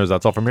right, listeners,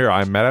 that's all from here.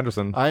 I'm Matt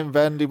Anderson. I'm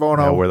Ben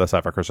DiBono. And we're the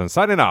Sci-Fi Christians.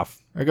 Signing off.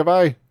 Hey,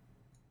 goodbye.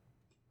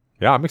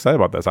 Yeah, I'm excited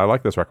about this. I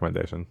like this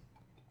recommendation.